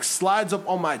car. Like, slides up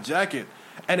on my jacket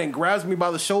and then grabs me by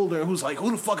the shoulder and who's like,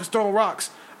 who the fuck is throwing rocks?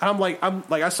 And I'm like,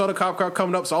 I saw the cop car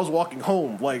coming up, so I was walking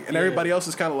home. Like, and everybody else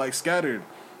is kind of, like, scattered.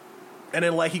 And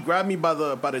then, like, he grabbed me by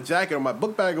the jacket or my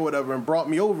book bag or whatever and brought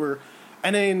me over.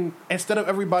 And then instead of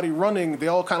everybody running, they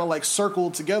all kind of like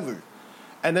circled together.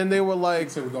 And then they were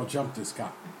like, "So we're gonna jump this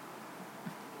cop."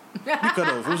 You could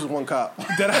have. It was just one cop.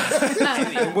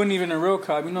 It wasn't even a real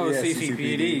cop. You know, it was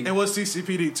CCPD. CCPD. It was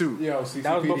CCPD too. Yo, CCPD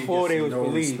that was before they was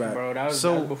police, respect. bro. That was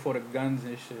before the guns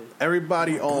and shit.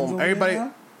 Everybody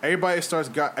starts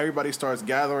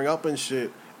gathering up and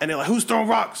shit. And they're like, who's throwing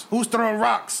rocks? Who's throwing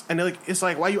rocks? And they're like, it's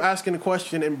like, why you asking the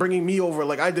question and bringing me over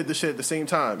like I did the shit at the same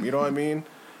time? You know what I mean?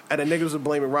 And the niggas were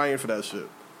blaming Ryan for that shit.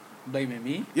 Blaming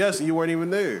me? Yes, and you weren't even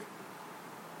there.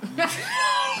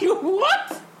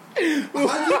 What?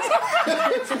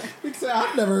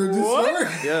 I've never heard this story.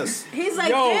 Yes. He's like,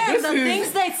 damn,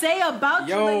 things they say about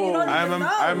you that you don't even know.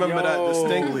 I remember that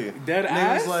distinctly. Dead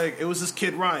ass? It was like, it was this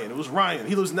kid Ryan. It was Ryan.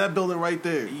 He lives in that building right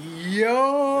there.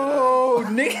 Yo,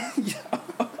 nigga.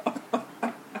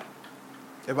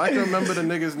 If I can remember the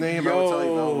nigga's name, I will tell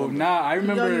you. No, nah, I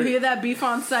remember. Yo, you hear that beef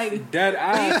on sight? Dead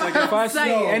ass. Like if I see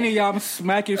any of y'all, I'm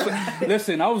smacking.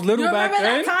 Listen, I was little back then.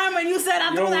 Remember that time when you said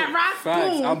I threw that rock?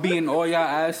 Facts. Boom. I'm being all y'all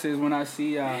asses when I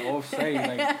see y'all off site.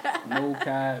 Like no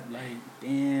cap. Like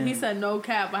damn. He said no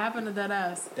cap. What happened to that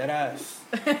ass? That ass.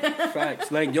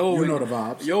 Facts. Like yo, you know the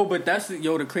vibes. Yo, but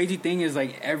the crazy thing is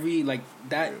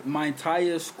my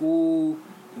entire school.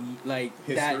 Like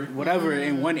history. That whatever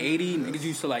in 180 niggas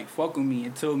used to like fuck with me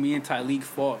until me and Tyleek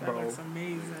fought, bro. That looks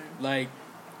amazing. Like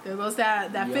there was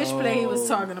that fish play he was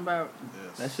talking about.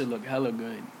 Yes. That shit look hella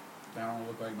good. That don't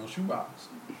look like no shoebox.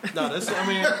 No,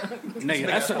 Nigga,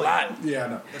 that's a lot. Yeah, I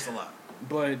know. That's a lot.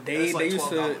 But they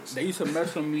used to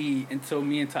mess with me until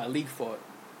me and Talik fought.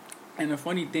 And the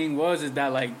funny thing is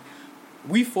that like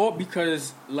we fought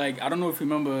because like I don't know if you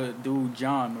remember dude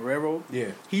John Marrero.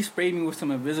 Yeah. He sprayed me with some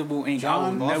invisible ink.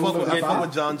 John? I will never forget I fuck that.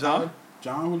 with John. Huh?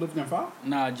 John who lived in Five?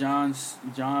 Nah, John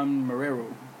Marrero.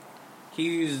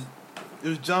 It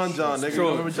was John, nigga.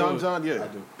 Sure, You remember John? Yeah. I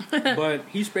do. But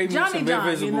he sprayed me Johnny with some John,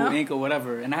 invisible ink or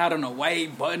whatever, and I had on a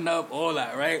white button up, all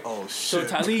that, right? Oh So shit.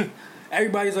 Talik,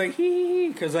 everybody's like hee,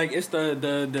 because like it's the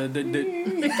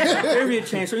period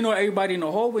change. So you know everybody in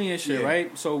the hallway and shit, Yeah.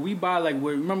 right? So we buy like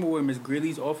remember where Miss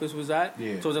Greeley's office was at?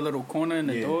 Yeah. So there's a little corner in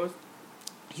the Yeah. doors.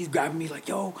 He's grabbing me like,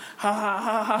 yo, ha ha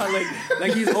ha ha,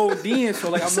 like he's ODing. So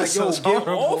like I'm like, yo, get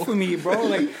off of me, bro.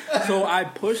 Like, so I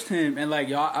pushed him, and like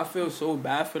y'all, I feel so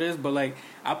bad for this, but like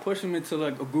I pushed him into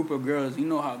like a group of girls. You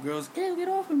know how girls, yeah, get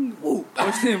off of me. Woo,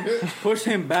 pushed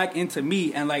him back into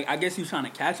me, and like I guess he was trying to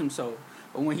catch himself.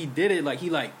 But when he did it, like he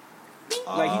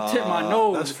tipped my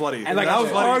nose. That's funny. And like That's I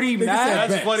was funny. already mad.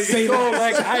 That's funny. So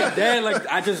like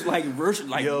I just like rushed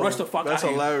the fuck that's out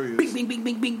of him. hilarious. Bing, bing, bing,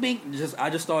 bing, bing, bing. I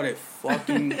just started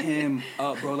fucking him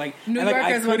up, bro. Like New and, like,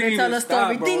 Yorkers when they tell a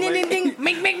story, bro. ding, ding, Like, ding, ding,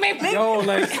 mink, mink, mink, mink. yo,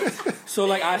 like, so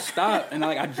like I stopped and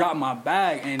like I dropped my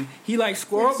bag and he like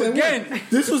squirred up again. Wait,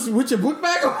 this was with your book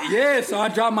bag on? Yeah, so I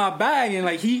dropped my bag and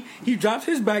like he dropped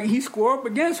his bag and he squirred up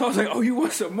again. So I was like, oh, you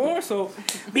want some more? So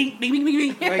bing, bing, bing,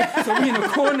 bing, bing. Like, so we in the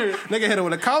corner. Nigga hit him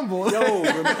with a combo. Yo,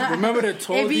 remember the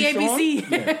Tozy song?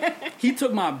 ABC. He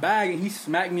took my bag and he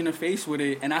smacked me in the face with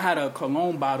it, and I had a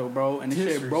cologne bottle, bro, and the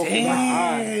shit broke in my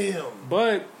eye.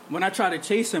 But when I tried to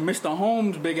chase him, Mr.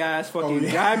 Holmes, big ass, fucking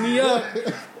grabbed me up,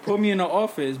 put me in the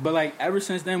office. But like ever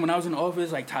since then, when I was in the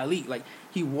office, like Talik, like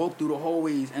he walked through the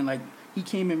hallways and like he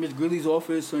came in Miss Greeley's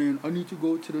office saying, I need to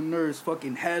go to the nurse.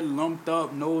 Fucking head lumped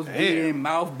up, nose bleeding,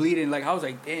 mouth bleeding. Like I was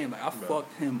like, damn, like I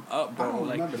fucked him up, bro. I don't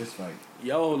like, remember this fight.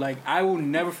 Yo, like I will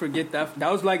never forget that.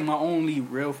 That was like my only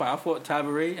real fight. I fought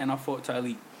Tabaret and I fought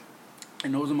Talik.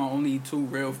 And those are my only two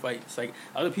real fights. Like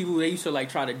other people, they used to like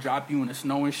try to drop you in the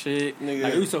snow and shit. Nigga.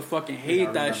 Like, I used to fucking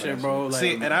hate that shit, bro. Like,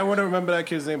 See, and I wouldn't remember that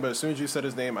kid's name, but as soon as you said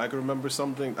his name, I could remember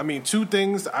something. I mean, two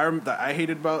things that I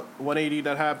hated about 180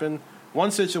 that happened. One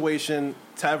situation,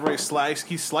 Tavre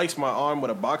sliced my arm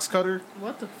with a box cutter.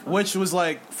 What the fuck? Which was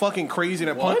like fucking crazy.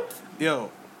 What?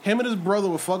 Yo, him and his brother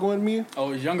were fucking with me.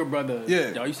 oh, his younger brother.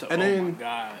 Yeah. Yo, he said, And oh then- my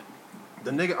God. The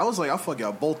nigga, I was like, I'll fuck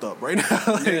y'all both up right now.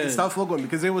 Like, Yeah. stop fucking with me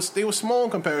because they were small in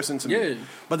comparison to Yeah. me.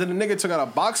 But then the nigga took out a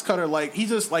box cutter, like he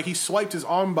swiped his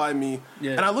arm by me,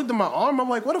 Yeah. and I looked at my arm. I'm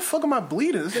like, what the fuck am I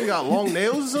bleeding? This nigga got long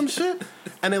nails or some shit.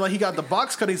 And then like he got the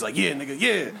box cutter. He's like, yeah, nigga,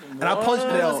 yeah. And I punched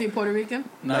the Was he Puerto Rican?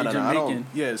 Nah, I Jamaican. don't.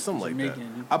 Yeah, something like that.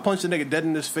 Jamaican. I punched the nigga dead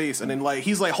in his face, and then like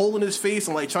he's like holding his face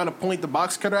and like trying to point the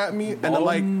box cutter at me, and then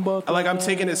like I'm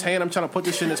taking his hand, I'm trying to put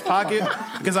this shit in his pocket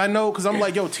because I'm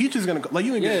like, yo, teacher's gonna like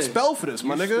you gonna get Yeah. expelled for this,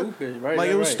 my You nigga. stupid. Right, like right,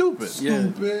 it was right. stupid. Yeah.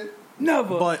 Stupid.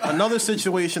 Never. But another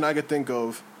situation I could think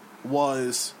of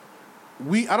was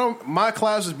my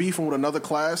class was beefing with another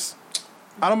class.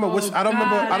 I don't remember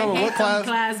what class.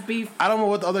 Class beef. I don't know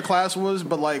what the other class was,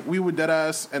 but like we were dead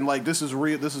ass, and like this is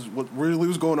real. This is what really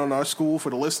was going on in our school for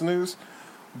the listeners.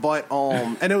 But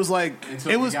and it was like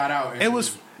Until it we was got out. And it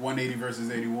was 180 versus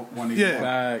 81. 181.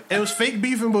 yeah. Right. It was fake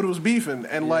beefing, but it was beefing,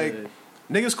 and like Yeah.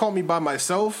 niggas called me by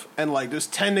myself, and like there's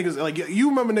 10 niggas. Like you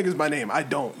remember niggas by name, I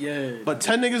don't. Yeah. But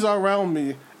 10 niggas are around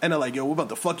me, and they're like, yo, we're about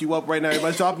to fuck you up right now.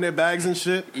 Everybody's dropping their bags and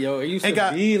shit. Yo, it used to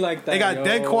be like that. It got yo.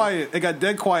 dead quiet. It got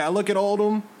dead quiet. I look at all of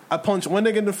them. I punch one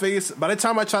nigga in the face. By the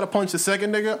time I try to punch the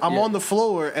second nigga, I'm Yeah. on the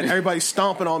floor and everybody's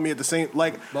stomping on me at the same.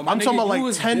 Like But my I'm talking nigga, about you like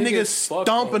was 10 big niggas as fuck,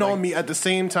 stomping though. on Like, me at the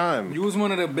same time. You was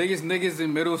one of the biggest niggas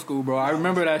in middle school, bro. I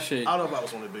remember that shit. I don't know if I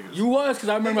was one of the biggest. You was, because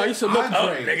I remember I used to look up,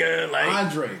 Andre. nigga, like...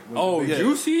 Andre. Was Oh, the big-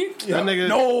 Juicy? That nigga.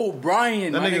 No,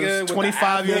 Brian, That my nigga nigga. was with the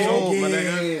 25 years afro. old, Yeah. my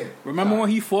nigga. Remember when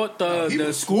he fought he the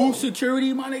was school swole.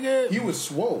 security, my nigga? He was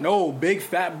swole. No, big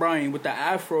fat Brian with the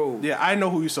afro. Yeah, I know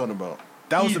who you're talking about.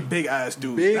 That was He a big ass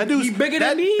dude. big- that dude's he bigger than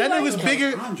that, me, That like- nigga's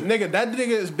bigger, Andre. nigga. That nigga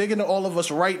is bigger than all of us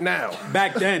right now.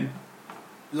 Back then.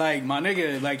 Like, my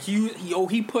nigga, like,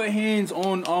 he put hands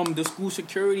on the school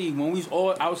security when we was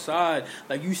all outside.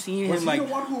 Like, you seen him, Was he like...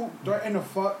 the one who threatened to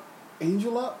fuck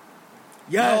Angel up?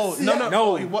 Yes. No. No.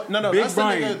 No. Big That's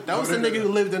Brian. the nigga. That was the nigga who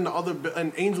lived in the other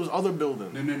in Angel's other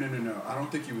building. No. I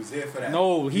don't think he was there for that.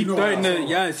 No, he You know threatened what I to. saw.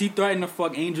 Yes, he threatened to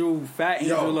fuck Angel, fat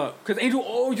Angel Yo. up. Because Angel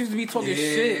always used to be talking Yeah.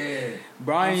 shit.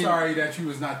 Brian. I'm sorry that you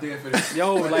was not there for this.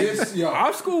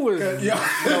 Our school was.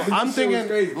 I'm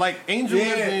thinking like Angel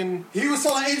lived in. He was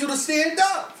telling Angel to stand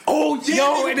up. Oh,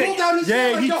 yo, and pulled down his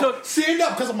he took stand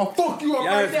up because I'm gonna fuck you up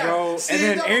right now. Bro. Stand and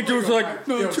then up. Angel was like,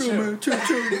 no, chill,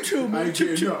 man.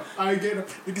 I ain't getting up.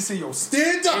 You can say, yo,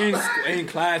 stand up. In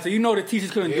class, and you know the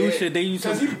teachers couldn't do shit. They used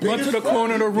to run to the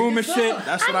corner of the room and shit.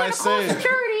 That's what I said.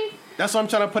 That's what I'm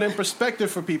trying to put in perspective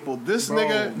for people. This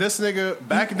nigga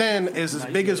back then is as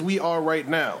big as we are right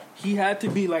now. He had to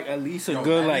be like at least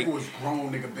good like was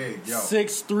grown nigga big, yo.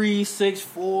 6'3",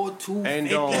 6'4",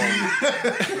 250.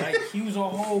 And like he was a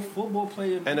whole football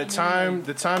player. And the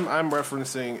time I'm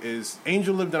referencing is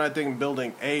Angel lived in, I think,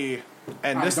 building A.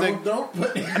 And this thing, no,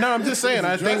 I'm just saying.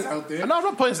 I think no, I'm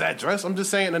not putting his address. I'm just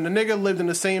saying. And the nigga lived in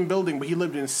the same building, but he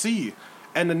lived in C.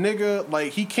 And the nigga,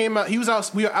 like, he came out. He was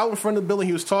out. We were out in front of the building.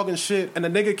 He was talking shit, and the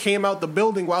nigga came out the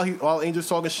building while Angel's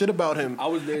talking shit about him. I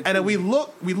was there too. And then we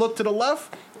looked to the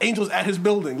left. Angel's at his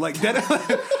building, like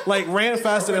that, like ran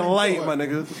faster than light, my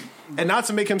nigga. And not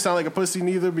to make him sound like a pussy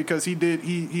neither, because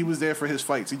he was there for his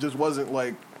fights. He just wasn't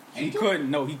like he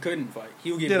couldn't fight.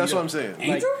 He would get that's beat what up. I'm saying.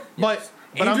 Angel, but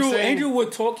I'm saying, Angel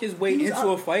would talk his way into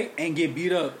a fight and get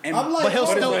beat up. And,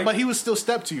 but he would still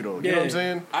step to you though. You know what I'm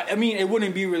saying? I mean, it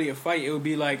wouldn't be really a fight. It would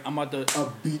be like I'm about to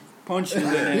punch you,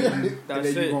 and then that's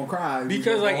and then it. You gonna cry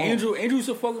because like Angel used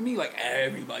to fuck with me. Like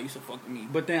everybody used to fuck with me.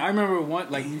 But then I remember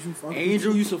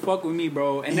Angel used to fuck with me,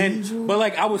 bro. And then but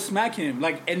like I would smack him,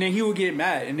 like, and then he would get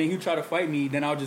mad, and then he would try to fight me. Then I'll just